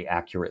very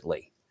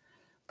accurately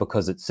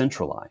because it's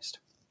centralized.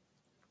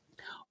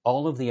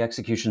 All of the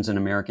executions in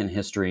American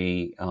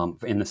history,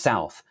 in the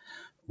South,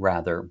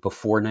 rather,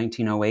 before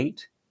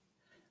 1908,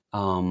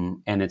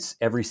 and it's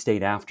every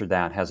state after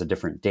that has a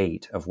different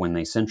date of when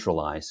they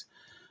centralize.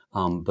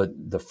 But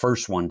the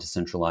first one to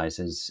centralize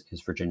is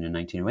Virginia in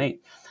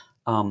 1908.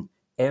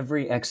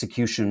 Every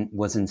execution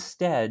was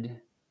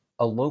instead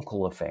a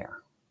local affair.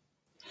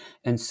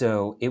 And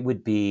so it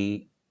would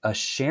be a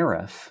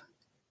sheriff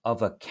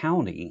of a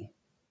county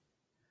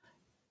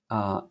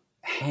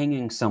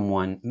hanging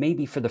someone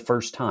maybe for the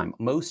first time.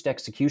 Most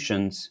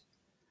executions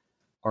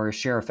are a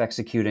sheriff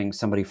executing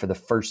somebody for the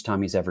first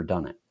time he's ever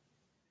done it.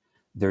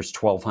 There's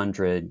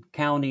 1,200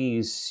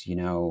 counties, in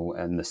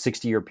the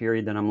 60-year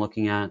period that I'm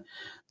looking at,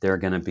 there are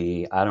going to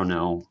be,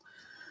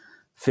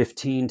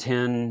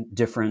 10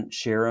 different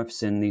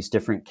sheriffs in these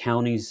different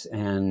counties,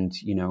 and,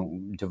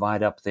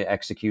 divide up the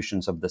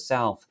executions of the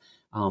South.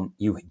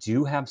 You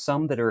do have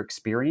some that are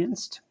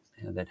experienced,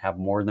 that have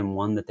more than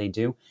one that they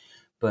do,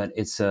 but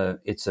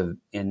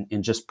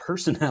in just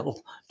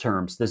personnel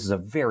terms, this is a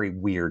very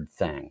weird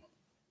thing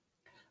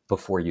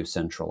before you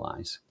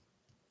centralize.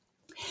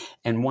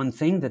 And one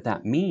thing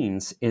that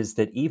means is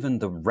that even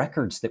the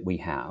records that we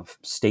have,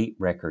 state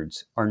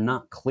records, are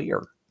not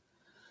clear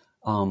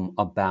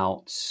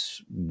about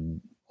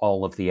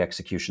all of the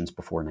executions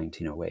before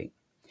 1908.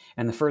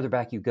 And the further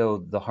back you go,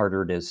 the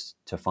harder it is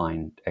to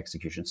find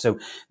executions. So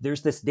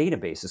there's this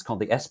database. It's called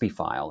the Espy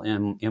file.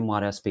 And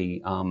Imlot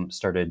Espy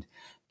started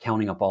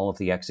counting up all of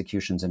the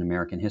executions in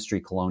American history,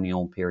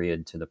 colonial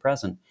period to the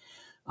present.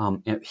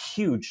 A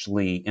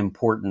hugely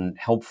important,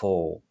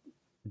 helpful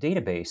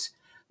database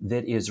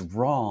that is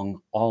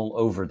wrong all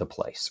over the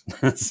place.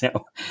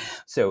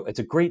 So it's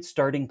a great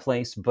starting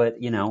place, but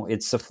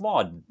it's a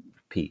flawed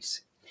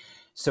piece.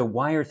 So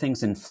why are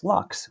things in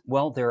flux?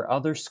 Well, there are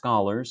other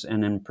scholars,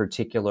 and in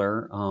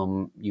particular,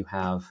 you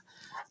have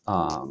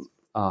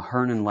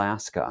Hearn and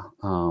Laska.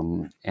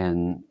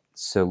 And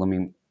so let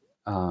me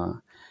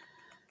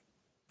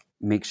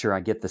make sure I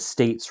get the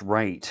states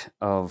right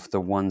of the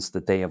ones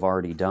that they have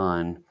already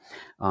done.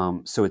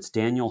 So it's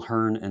Daniel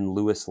Hearn and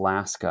Louis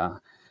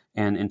Laska.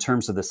 And in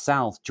terms of the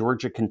South,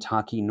 Georgia,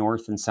 Kentucky,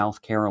 North and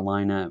South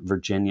Carolina,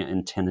 Virginia,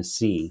 and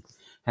Tennessee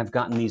have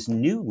gotten these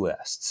new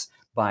lists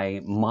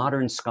by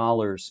modern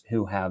scholars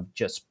who have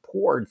just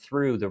poured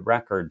through the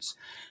records,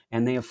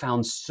 and they have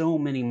found so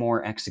many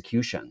more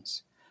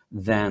executions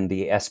than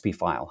the Espy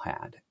file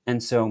had.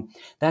 And so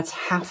that's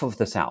half of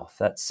the South.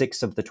 That's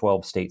 6 of the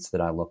 12 states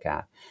that I look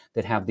at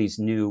that have these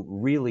new,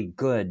 really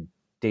good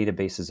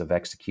databases of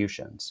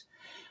executions,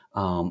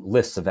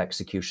 lists of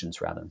executions,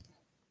 rather.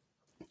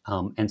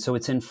 And so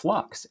it's in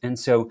flux. And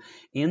so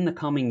in the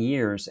coming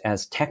years,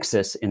 as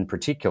Texas in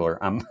particular,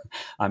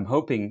 I'm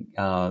hoping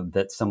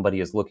that somebody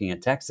is looking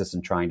at Texas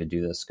and trying to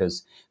do this,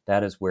 because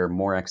that is where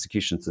more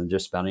executions than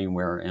just about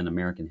anywhere in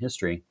American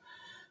history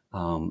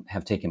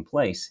have taken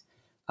place.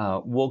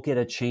 We'll get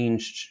a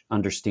changed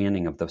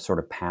understanding of the sort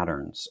of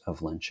patterns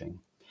of lynching.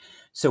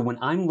 So when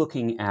I'm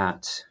looking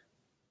at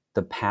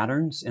the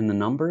patterns in the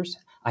numbers,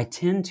 I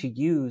tend to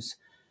use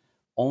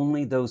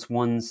only those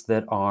ones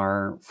that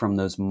are from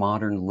those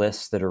modern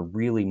lists that are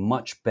really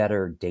much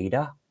better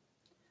data.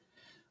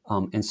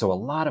 And so a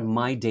lot of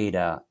my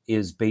data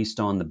is based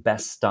on the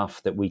best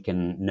stuff that we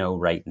can know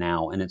right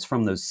now. And it's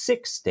from those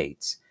 6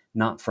 states,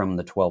 not from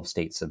the 12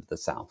 states of the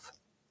South.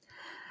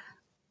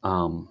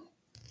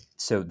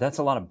 So that's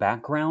a lot of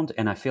background,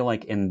 and I feel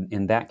like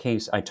in that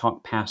case, I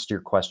talked past your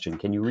question.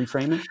 Can you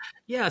reframe it?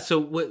 Yeah.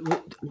 So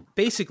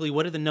basically,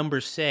 what do the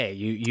numbers say?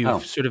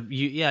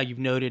 You've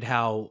noted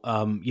how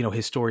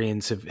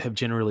historians have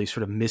generally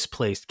sort of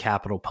misplaced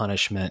capital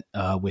punishment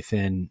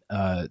within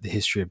the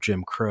history of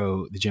Jim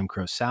Crow, the Jim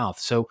Crow South.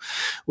 So,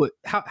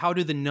 how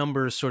do the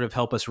numbers sort of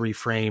help us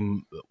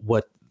reframe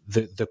what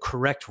the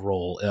correct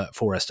role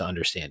for us to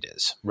understand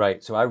is?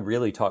 Right. So I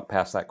really talked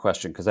past that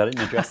question because I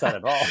didn't address that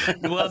at all.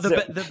 Well,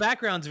 the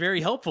background's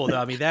very helpful, though.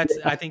 I mean,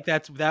 I think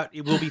that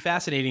it will be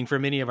fascinating for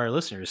many of our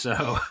listeners.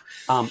 So,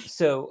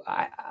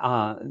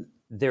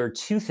 there are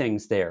 2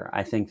 things there,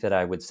 I think, that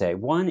I would say.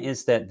 One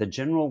is that the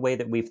general way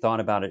that we've thought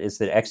about it is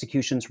that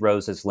executions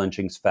rose as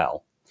lynchings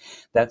fell.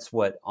 That's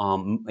what,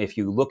 if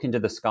you look into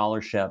the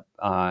scholarship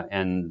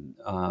and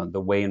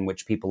the way in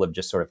which people have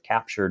just sort of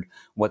captured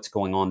what's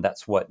going on,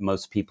 that's what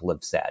most people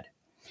have said.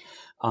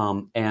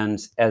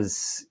 And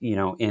as you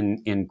know,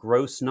 in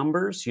gross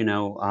numbers,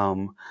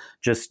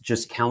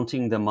 just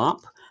counting them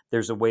up,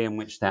 there's a way in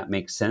which that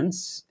makes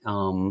sense.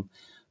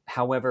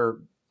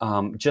 However,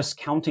 just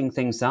counting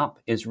things up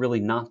is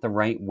really not the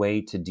right way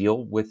to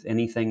deal with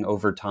anything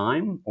over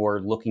time or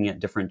looking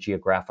at different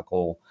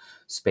geographical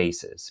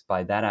spaces.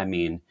 By that, I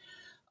mean,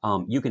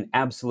 you can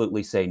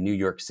absolutely say New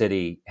York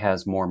City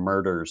has more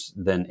murders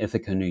than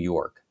Ithaca, New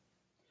York.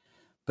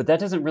 But that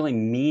doesn't really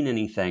mean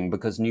anything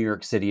because New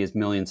York City is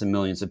millions and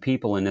millions of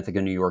people and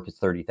Ithaca, New York is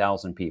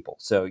 30,000 people.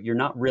 So you're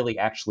not really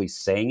actually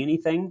saying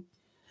anything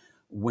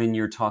when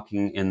you're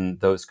talking in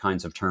those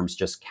kinds of terms,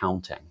 just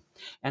counting.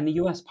 And the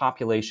U.S.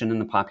 population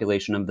and the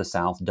population of the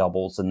South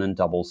doubles and then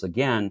doubles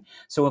again.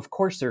 So, of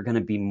course, there are going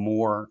to be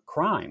more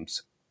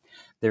crimes.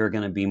 There are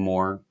going to be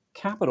more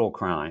capital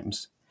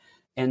crimes.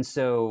 And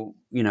so,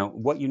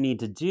 what you need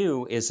to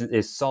do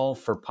is solve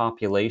for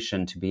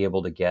population to be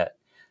able to get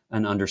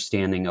an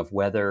understanding of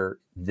whether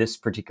this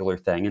particular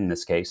thing, in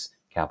this case,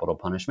 capital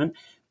punishment,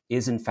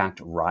 is in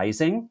fact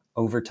rising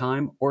over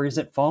time or is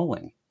it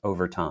falling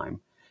over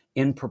time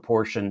in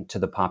proportion to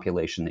the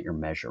population that you're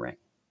measuring.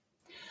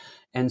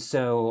 And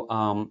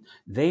so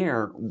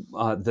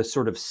the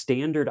sort of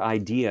standard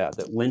idea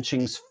that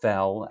lynchings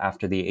fell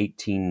after the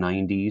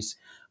 1890s,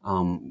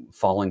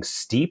 falling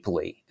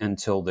steeply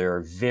until there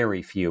are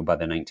very few by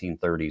the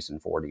 1930s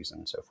and 40s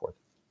and so forth.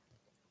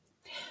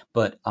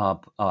 But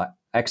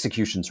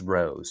executions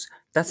rose.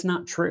 That's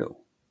not true.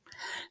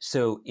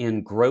 So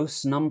in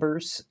gross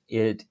numbers,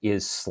 it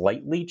is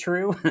slightly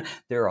true.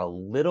 There are a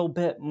little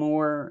bit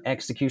more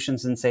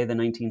executions in, say, the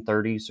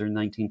 1930s or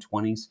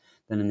 1920s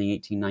than in the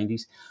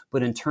 1890s.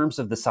 But in terms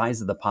of the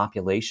size of the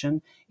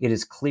population, it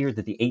is clear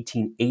that the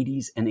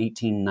 1880s and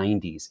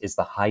 1890s is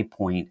the high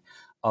point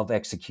of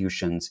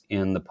executions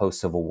in the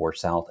post-Civil War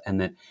South, and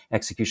that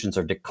executions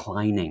are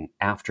declining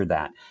after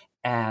that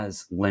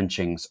as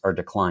lynchings are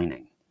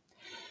declining.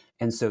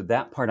 And so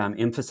that part I'm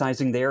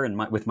emphasizing there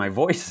with my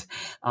voice,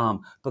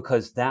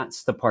 because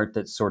that's the part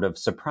that's sort of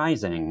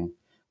surprising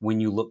when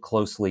you look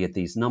closely at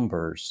these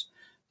numbers.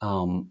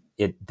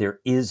 There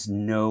is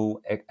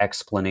no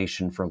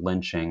explanation for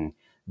lynching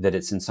that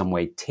it's in some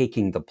way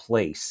taking the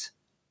place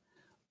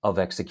of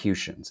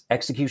executions.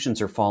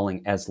 Executions are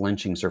falling as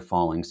lynchings are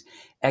falling.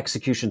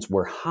 Executions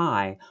were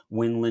high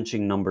when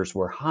lynching numbers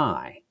were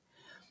high.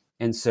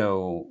 And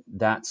so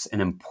that's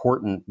an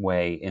important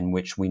way in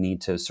which we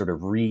need to sort of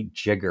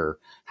rejigger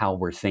how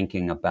we're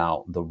thinking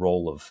about the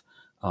role of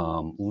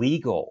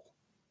legal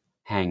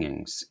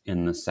hangings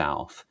in the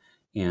South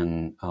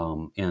in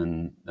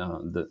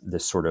the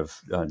sort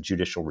of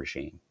judicial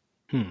regime.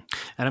 Hmm.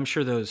 And I'm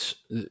sure those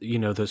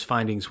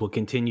findings will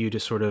continue to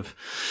sort of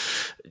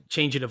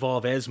change and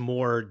evolve as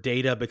more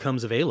data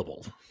becomes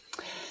available.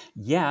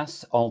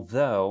 Yes,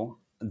 although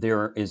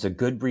there is a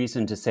good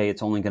reason to say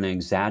it's only going to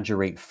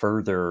exaggerate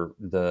further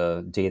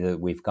the data that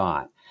we've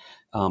got.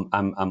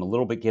 I'm a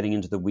little bit getting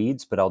into the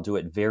weeds, but I'll do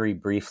it very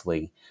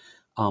briefly.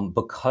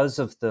 Because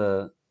of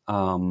the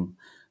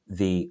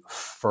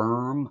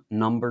firm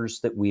numbers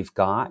that we've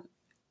got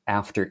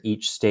after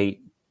each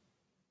state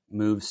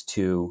moves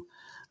to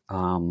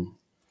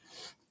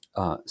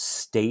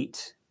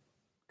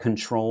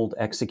state-controlled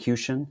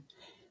execution,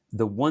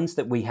 the ones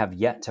that we have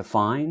yet to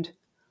find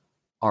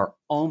are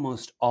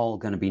almost all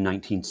going to be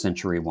 19th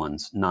century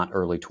ones, not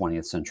early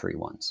 20th century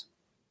ones.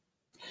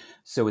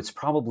 So it's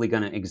probably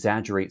going to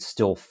exaggerate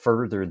still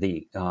further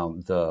the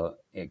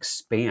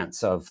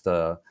expanse of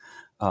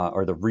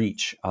or the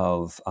reach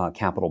of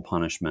capital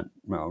punishment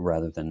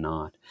rather than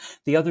not.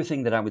 The other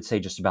thing that I would say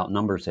just about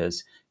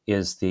numbers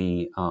is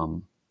the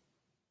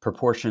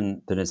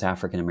proportion that is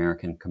African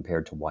American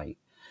compared to white.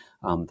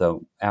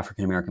 The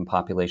African American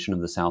population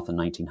of the South in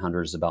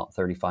 1900 is about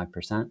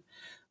 35%.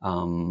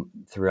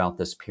 Throughout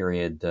this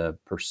period, the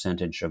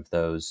percentage of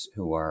those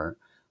who are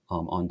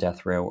on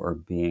death row or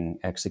being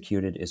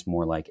executed is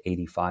more like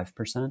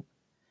 85%.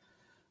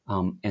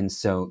 And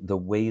so the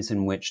ways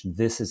in which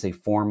this is a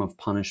form of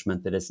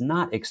punishment that is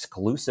not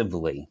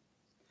exclusively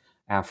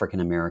African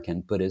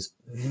American, but is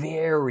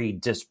very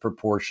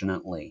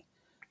disproportionately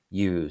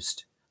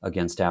used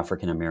against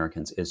African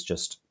Americans is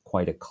just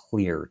quite a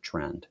clear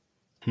trend.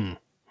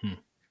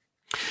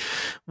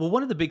 Well,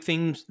 one of the big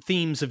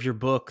themes of your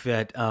book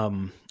that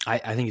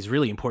I think is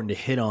really important to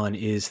hit on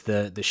is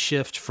the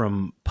shift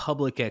from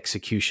public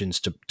executions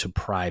to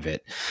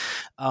private.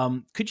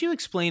 Could you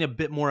explain a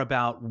bit more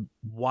about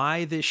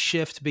why this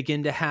shift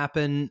began to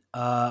happen,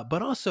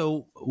 but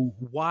also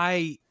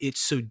why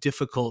it's so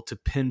difficult to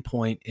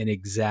pinpoint an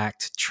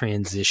exact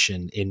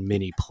transition in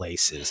many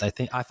places?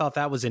 I thought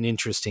that was an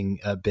interesting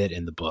bit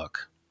in the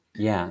book.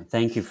 Yeah,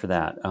 thank you for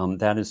that.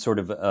 That is sort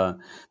of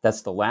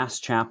that's the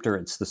last chapter.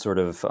 It's the sort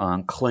of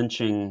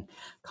clinching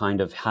kind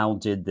of how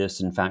did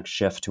this in fact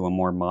shift to a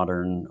more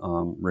modern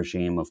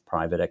regime of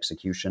private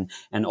execution,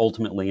 and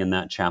ultimately in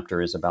that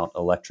chapter is about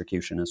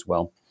electrocution as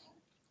well.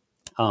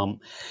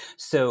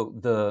 So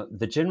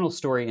the general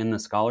story in the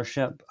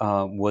scholarship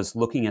was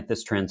looking at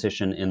this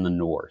transition in the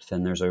North,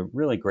 and there's a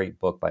really great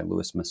book by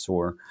Louis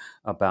Massour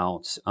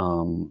about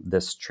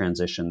this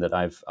transition that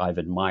I've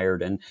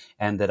admired and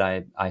that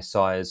I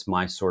saw as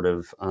my sort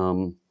of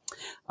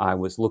I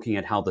was looking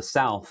at how the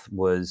South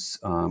was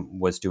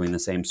doing the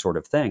same sort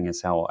of thing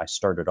as how I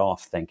started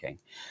off thinking.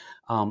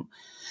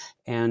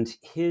 And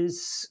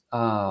his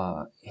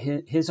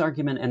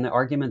argument, and the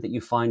argument that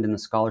you find in the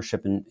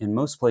scholarship in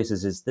most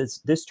places, is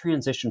this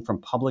transition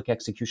from public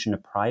execution to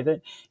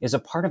private is a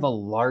part of a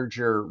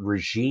larger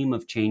regime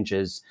of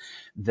changes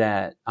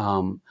that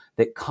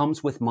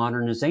comes with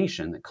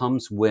modernization, that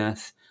comes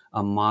with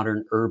a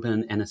modern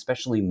urban and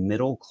especially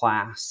middle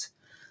class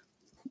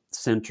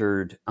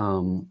centered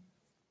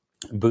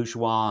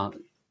bourgeois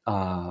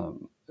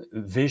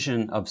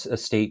vision of a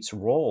state's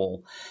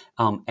role,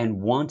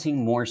 and wanting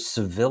more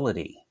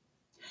civility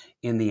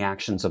in the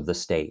actions of the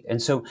state.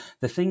 And so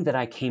the thing that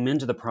I came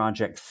into the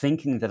project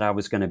thinking that I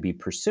was going to be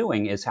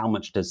pursuing is how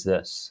much does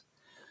this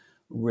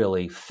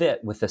really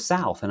fit with the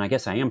South? And I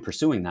guess I am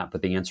pursuing that,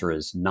 but the answer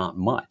is not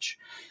much.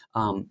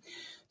 The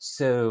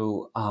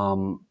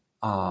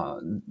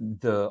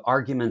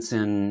arguments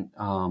in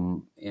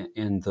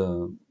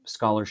the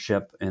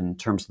scholarship in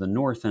terms of the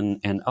North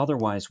and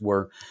otherwise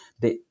were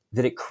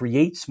that it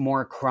creates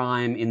more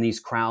crime in these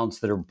crowds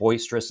that are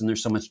boisterous, and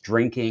there's so much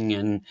drinking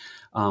and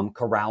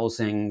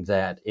carousing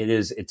that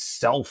it's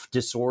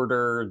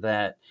self-disorder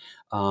that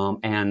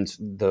and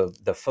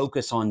the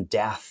focus on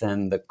death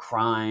and the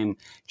crime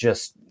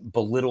just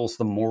belittles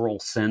the moral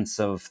sense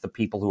of the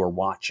people who are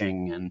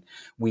watching, and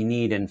we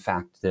need, in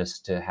fact, this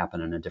to happen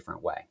in a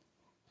different way.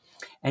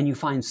 And you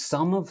find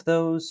some of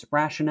those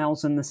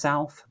rationales in the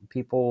South.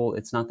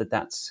 It's not that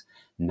that's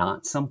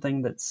not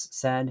something that's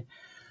said,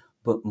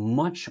 but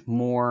much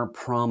more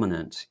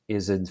prominent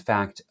is, in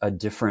fact, a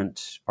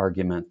different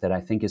argument that I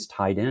think is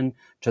tied in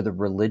to the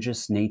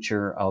religious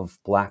nature of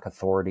Black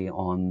authority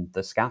on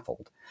the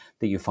scaffold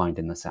that you find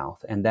in the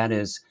South. And that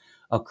is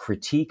a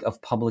critique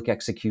of public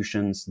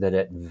executions, that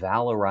it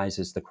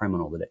valorizes the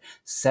criminal, that it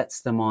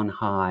sets them on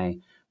high,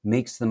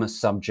 makes them a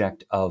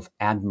subject of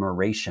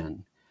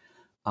admiration.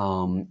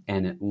 And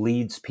it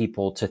leads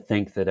people to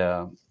think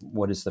that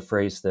what is the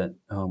phrase that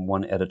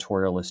one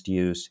editorialist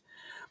used?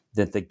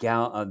 That the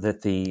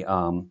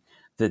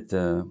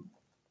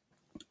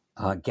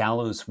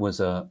gallows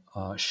was a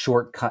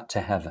shortcut to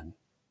heaven,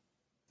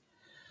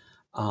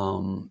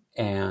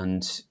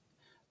 and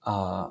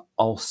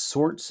all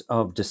sorts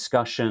of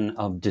discussion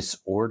of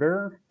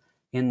disorder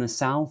in the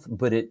South.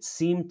 But it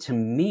seemed to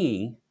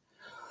me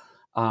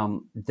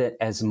that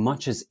as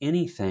much as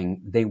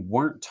anything, they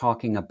weren't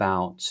talking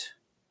about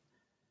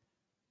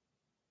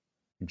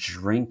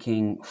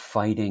drinking,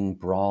 fighting,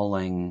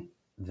 brawling,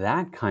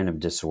 that kind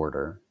of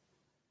disorder.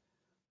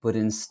 but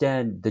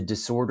instead the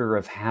disorder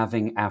of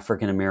having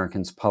African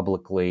Americans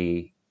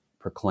publicly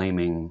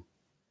proclaiming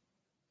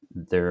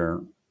they're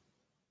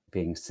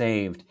being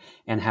saved,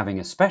 and having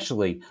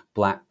especially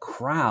Black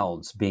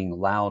crowds being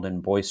loud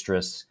and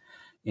boisterous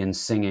in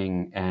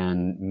singing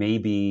and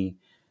maybe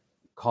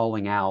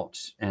calling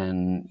out,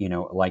 and,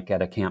 like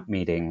at a camp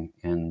meeting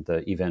in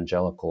the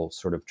evangelical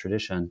sort of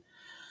tradition.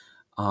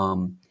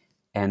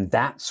 And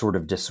that sort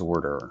of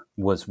disorder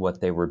was what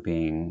they were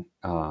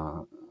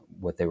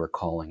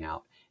calling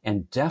out.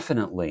 And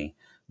definitely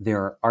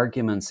there are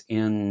arguments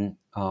in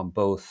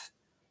both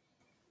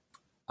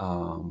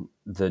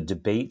the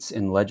debates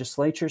in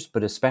legislatures,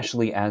 but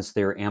especially as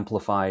they're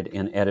amplified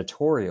in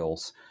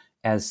editorials,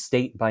 as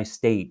state by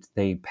state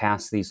they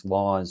pass these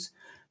laws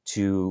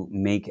to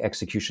make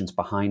executions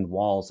behind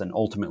walls and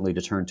ultimately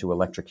to turn to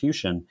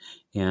electrocution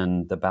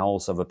in the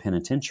bowels of a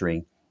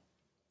penitentiary.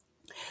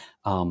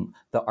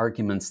 The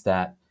arguments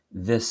that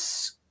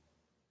this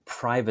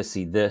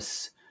privacy,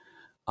 this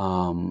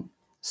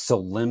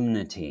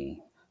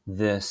solemnity,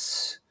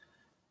 this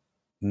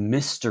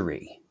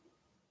mystery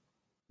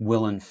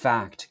will in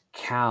fact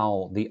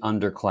cow the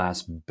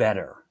underclass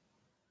better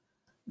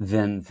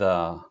than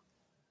the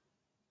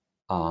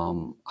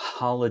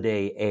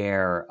holiday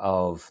air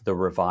of the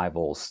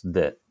revivals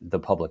that the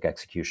public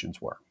executions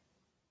were.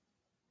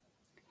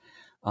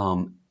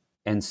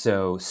 And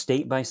so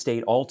state by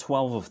state, all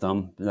 12 of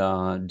them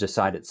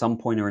decide at some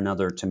point or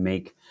another to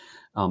make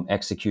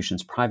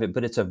executions private,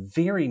 but it's a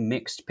very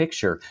mixed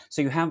picture.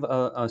 So you have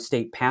a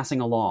state passing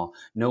a law,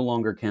 no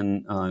longer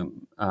can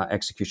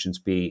executions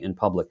be in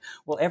public.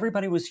 Well,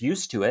 everybody was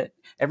used to it.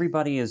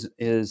 Everybody is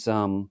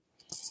the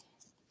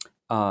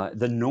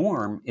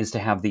norm is to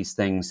have these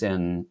things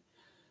in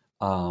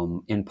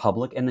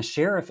public, and the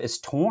sheriff is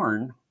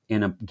torn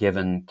in a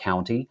given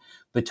county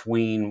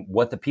between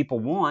what the people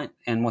want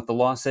and what the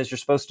law says you're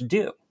supposed to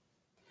do.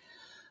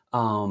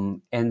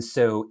 And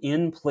so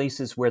in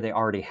places where they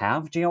already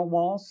have jail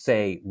walls,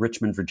 say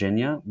Richmond,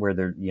 Virginia, where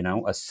they're,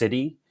 a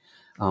city,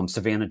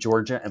 Savannah,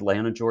 Georgia,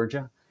 Atlanta,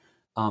 Georgia,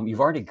 you've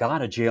already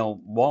got a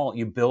jail wall.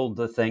 You build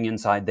the thing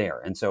inside there.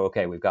 And so,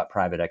 okay, we've got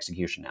private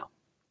execution now.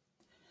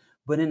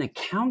 But in a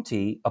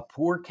county, a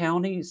poor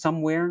county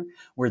somewhere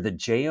where the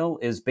jail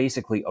is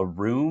basically a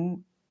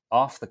room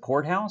off the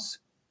courthouse,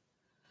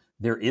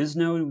 there is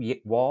no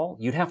wall.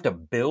 You'd have to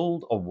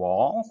build a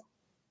wall.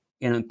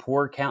 In a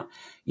poor county,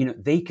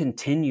 they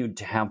continued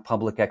to have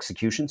public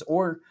executions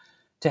or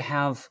to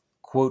have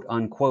quote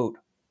unquote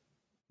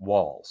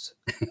walls.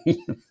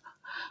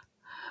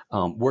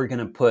 We're going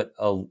to put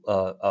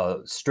a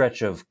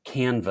stretch of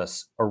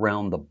canvas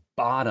around the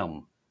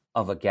bottom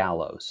of a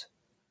gallows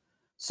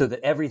so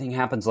that everything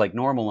happens like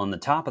normal on the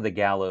top of the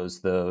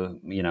gallows.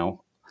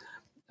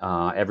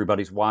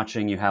 Everybody's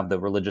watching, you have the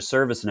religious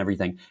service and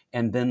everything,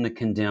 and then the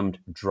condemned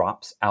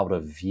drops out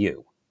of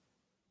view.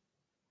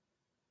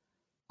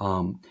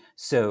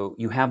 So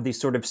you have these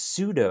sort of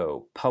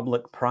pseudo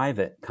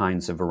public-private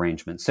kinds of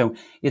arrangements. So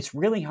it's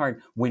really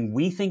hard. When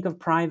we think of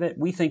private,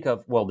 we think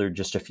of, well, there are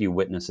just a few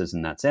witnesses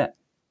and that's it.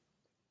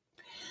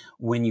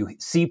 When you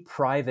see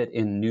private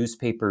in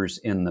newspapers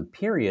in the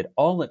period,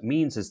 all it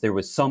means is there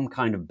was some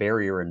kind of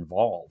barrier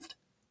involved.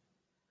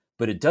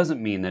 But it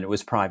doesn't mean that it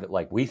was private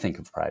like we think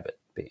of private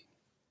being.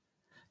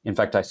 In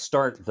fact, I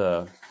start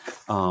the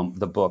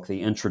book,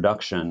 the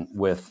introduction,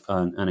 with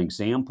an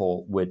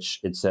example, which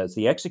it says,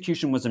 the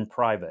execution was in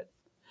private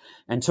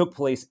and took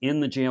place in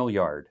the jail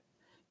yard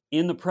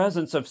in the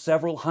presence of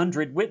several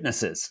hundred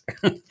witnesses.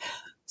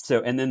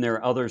 So, and then there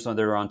are others that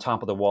are on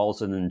top of the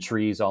walls and in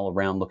trees all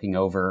around looking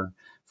over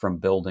from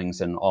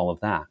buildings and all of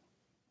that.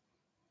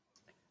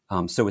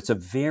 So it's a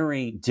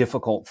very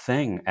difficult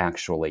thing,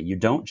 actually. You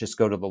don't just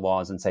go to the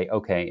laws and say,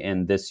 okay,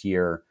 and this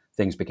year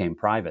things became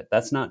private.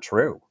 That's not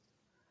true.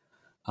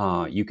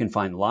 You can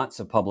find lots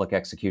of public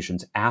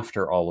executions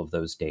after all of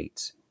those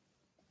dates.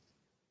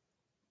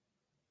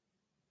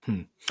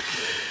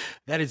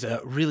 That is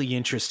really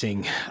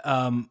interesting.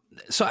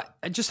 So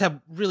I just have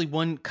really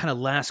one kind of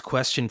last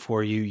question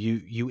for you.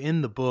 You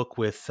end the book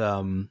with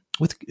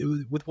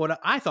what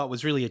I thought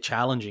was really a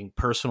challenging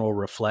personal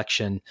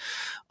reflection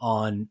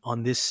on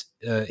this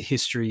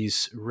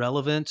history's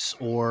relevance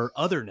or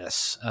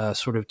otherness,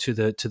 sort of to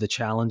the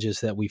challenges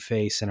that we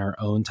face in our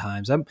own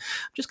times. I'm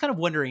just kind of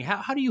wondering,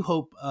 how do you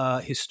hope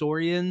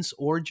historians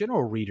or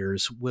general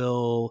readers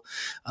will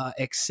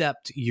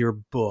accept your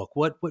book?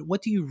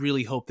 What do you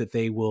really hope that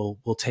they will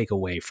take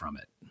away from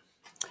it?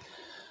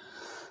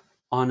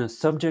 On a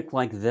subject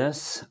like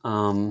this,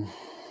 I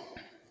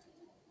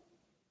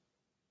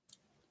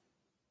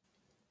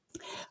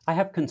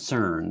have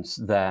concerns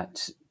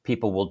that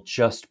people will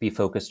just be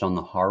focused on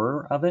the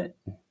horror of it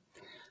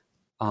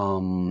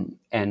and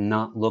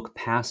not look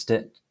past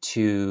it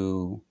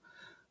to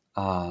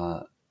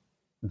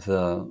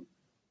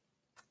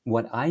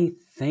what I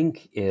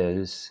think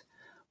is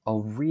a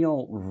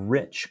real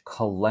rich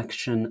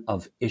collection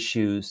of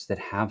issues that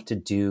have to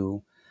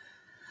do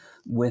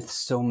with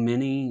so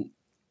many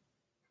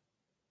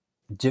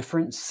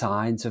different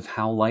sides of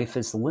how life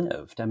is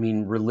lived. I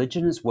mean,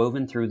 religion is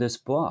woven through this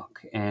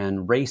book,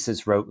 and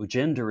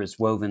gender is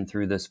woven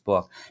through this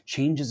book.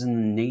 Changes in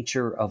the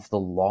nature of the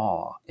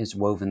law is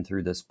woven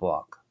through this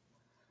book.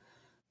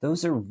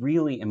 Those are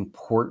really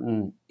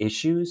important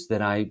issues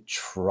that I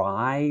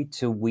try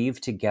to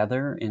weave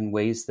together in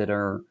ways that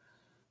are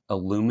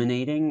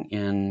illuminating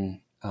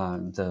in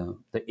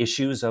the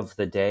issues of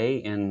the day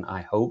in,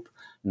 I hope,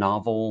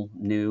 novel,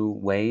 new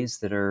ways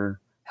that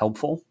are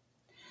helpful.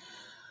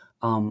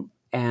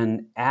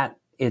 And at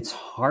its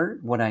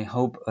heart, what I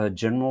hope a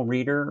general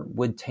reader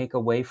would take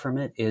away from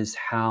it is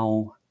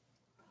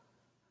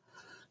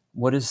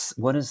what is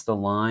the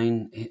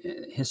line?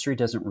 History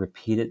doesn't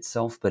repeat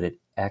itself, but it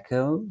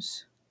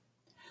echoes.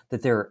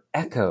 That there are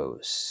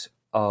echoes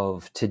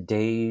of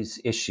today's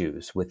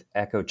issues with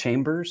echo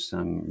chambers.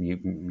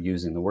 I'm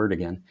using the word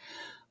again.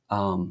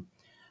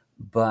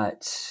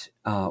 But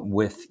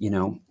with,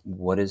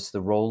 what is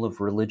the role of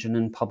religion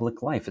in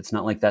public life? It's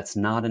not like that's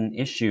not an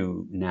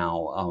issue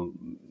now.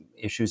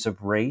 Issues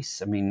of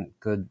race, I mean,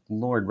 good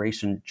Lord,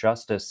 race and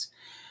justice.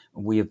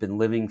 We have been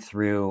living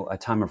through a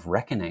time of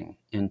reckoning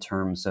in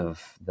terms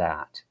of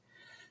that.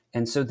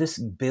 And so this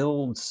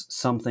builds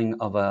something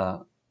of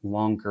a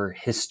longer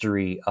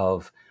history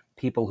of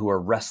people who are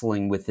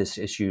wrestling with this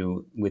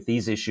issue, with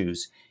these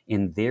issues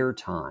in their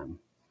time.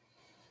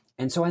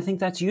 And so I think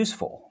that's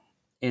useful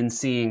in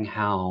seeing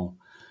how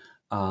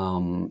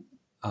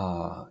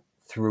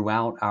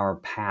throughout our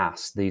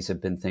past, these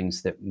have been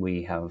things that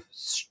we have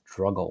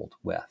struggled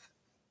with.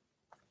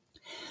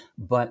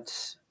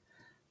 But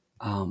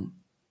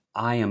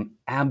I am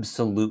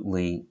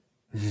absolutely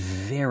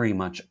very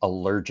much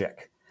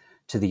allergic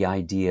to the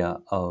idea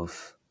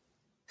of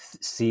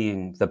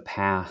seeing the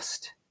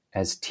past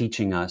as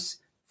teaching us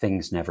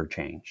things never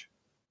change.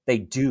 They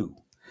do.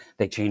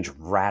 They change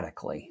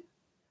radically.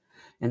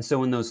 And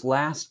so in those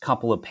last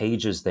couple of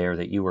pages there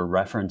that you were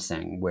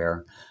referencing,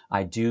 where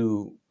I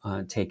do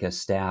take a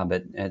stab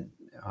at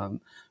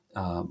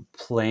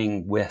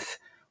playing with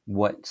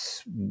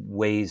what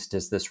ways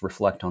does this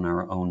reflect on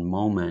our own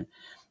moment,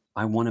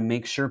 I want to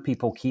make sure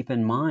people keep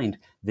in mind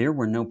there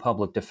were no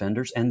public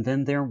defenders, and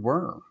then there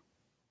were.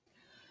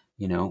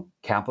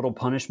 Capital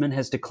punishment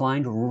has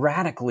declined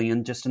radically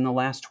in the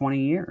last 20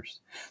 years.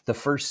 The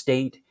first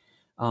state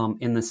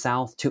in the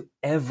South to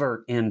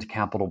ever end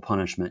capital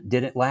punishment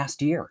did it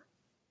last year.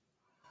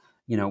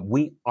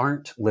 We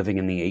aren't living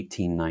in the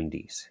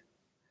 1890s,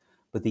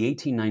 but the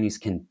 1890s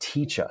can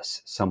teach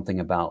us something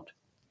about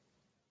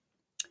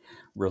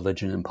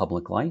religion in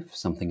public life,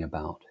 something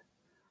about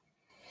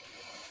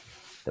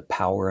the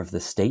power of the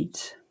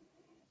state,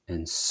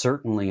 and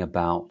certainly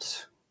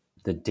about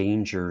the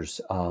dangers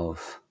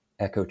of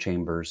echo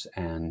chambers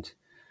and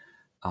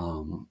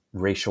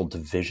racial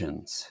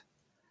divisions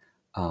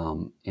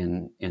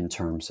in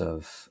terms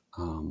of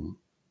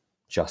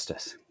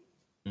justice.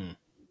 Mm.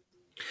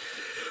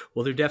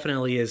 Well, there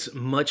definitely is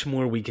much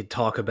more we could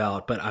talk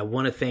about, but I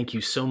want to thank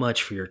you so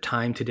much for your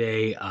time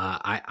today.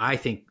 I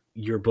think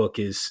your book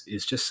is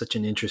just such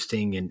an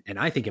interesting and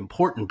I think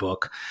important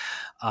book.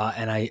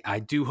 And I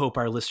do hope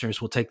our listeners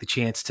will take the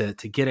chance to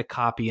get a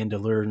copy and to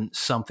learn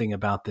something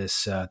about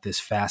this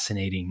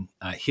fascinating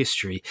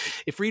history.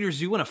 If readers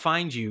do want to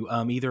find you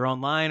either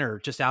online or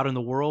just out in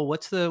the world,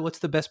 what's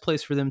the best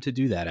place for them to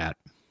do that at?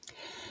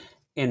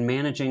 In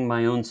managing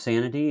my own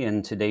sanity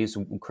in today's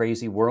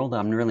crazy world,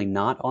 I'm really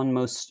not on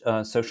most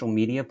social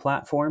media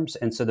platforms.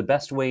 And so the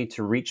best way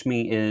to reach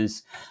me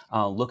is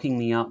looking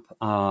me up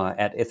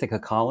at Ithaca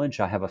College.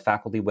 I have a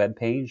faculty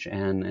webpage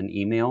and an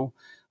email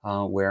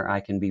where I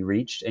can be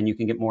reached. And you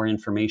can get more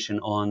information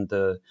on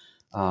the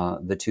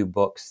two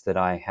books that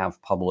I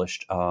have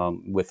published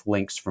with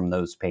links from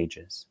those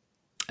pages.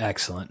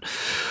 Excellent.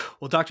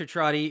 Well, Dr.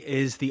 Trotty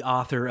is the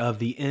author of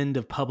The End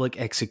of Public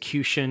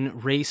Execution,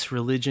 Race,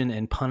 Religion,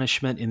 and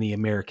Punishment in the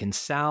American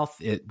South.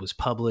 It was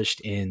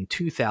published in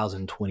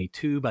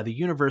 2022 by the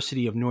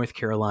University of North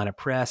Carolina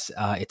Press.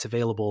 It's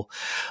available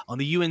on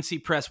the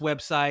UNC Press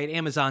website,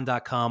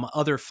 Amazon.com,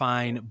 other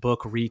fine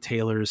book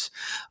retailers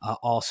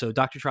also.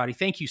 Dr. Trotty,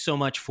 thank you so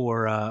much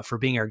for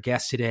being our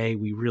guest today.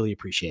 We really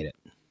appreciate it.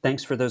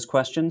 Thanks for those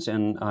questions,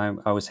 and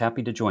I was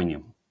happy to join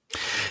you.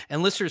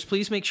 And listeners,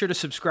 please make sure to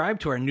subscribe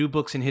to our New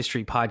Books in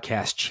History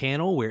podcast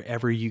channel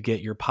wherever you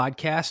get your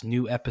podcasts.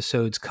 New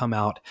episodes come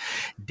out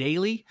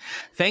daily.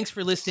 Thanks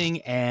for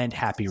listening and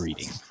happy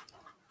reading.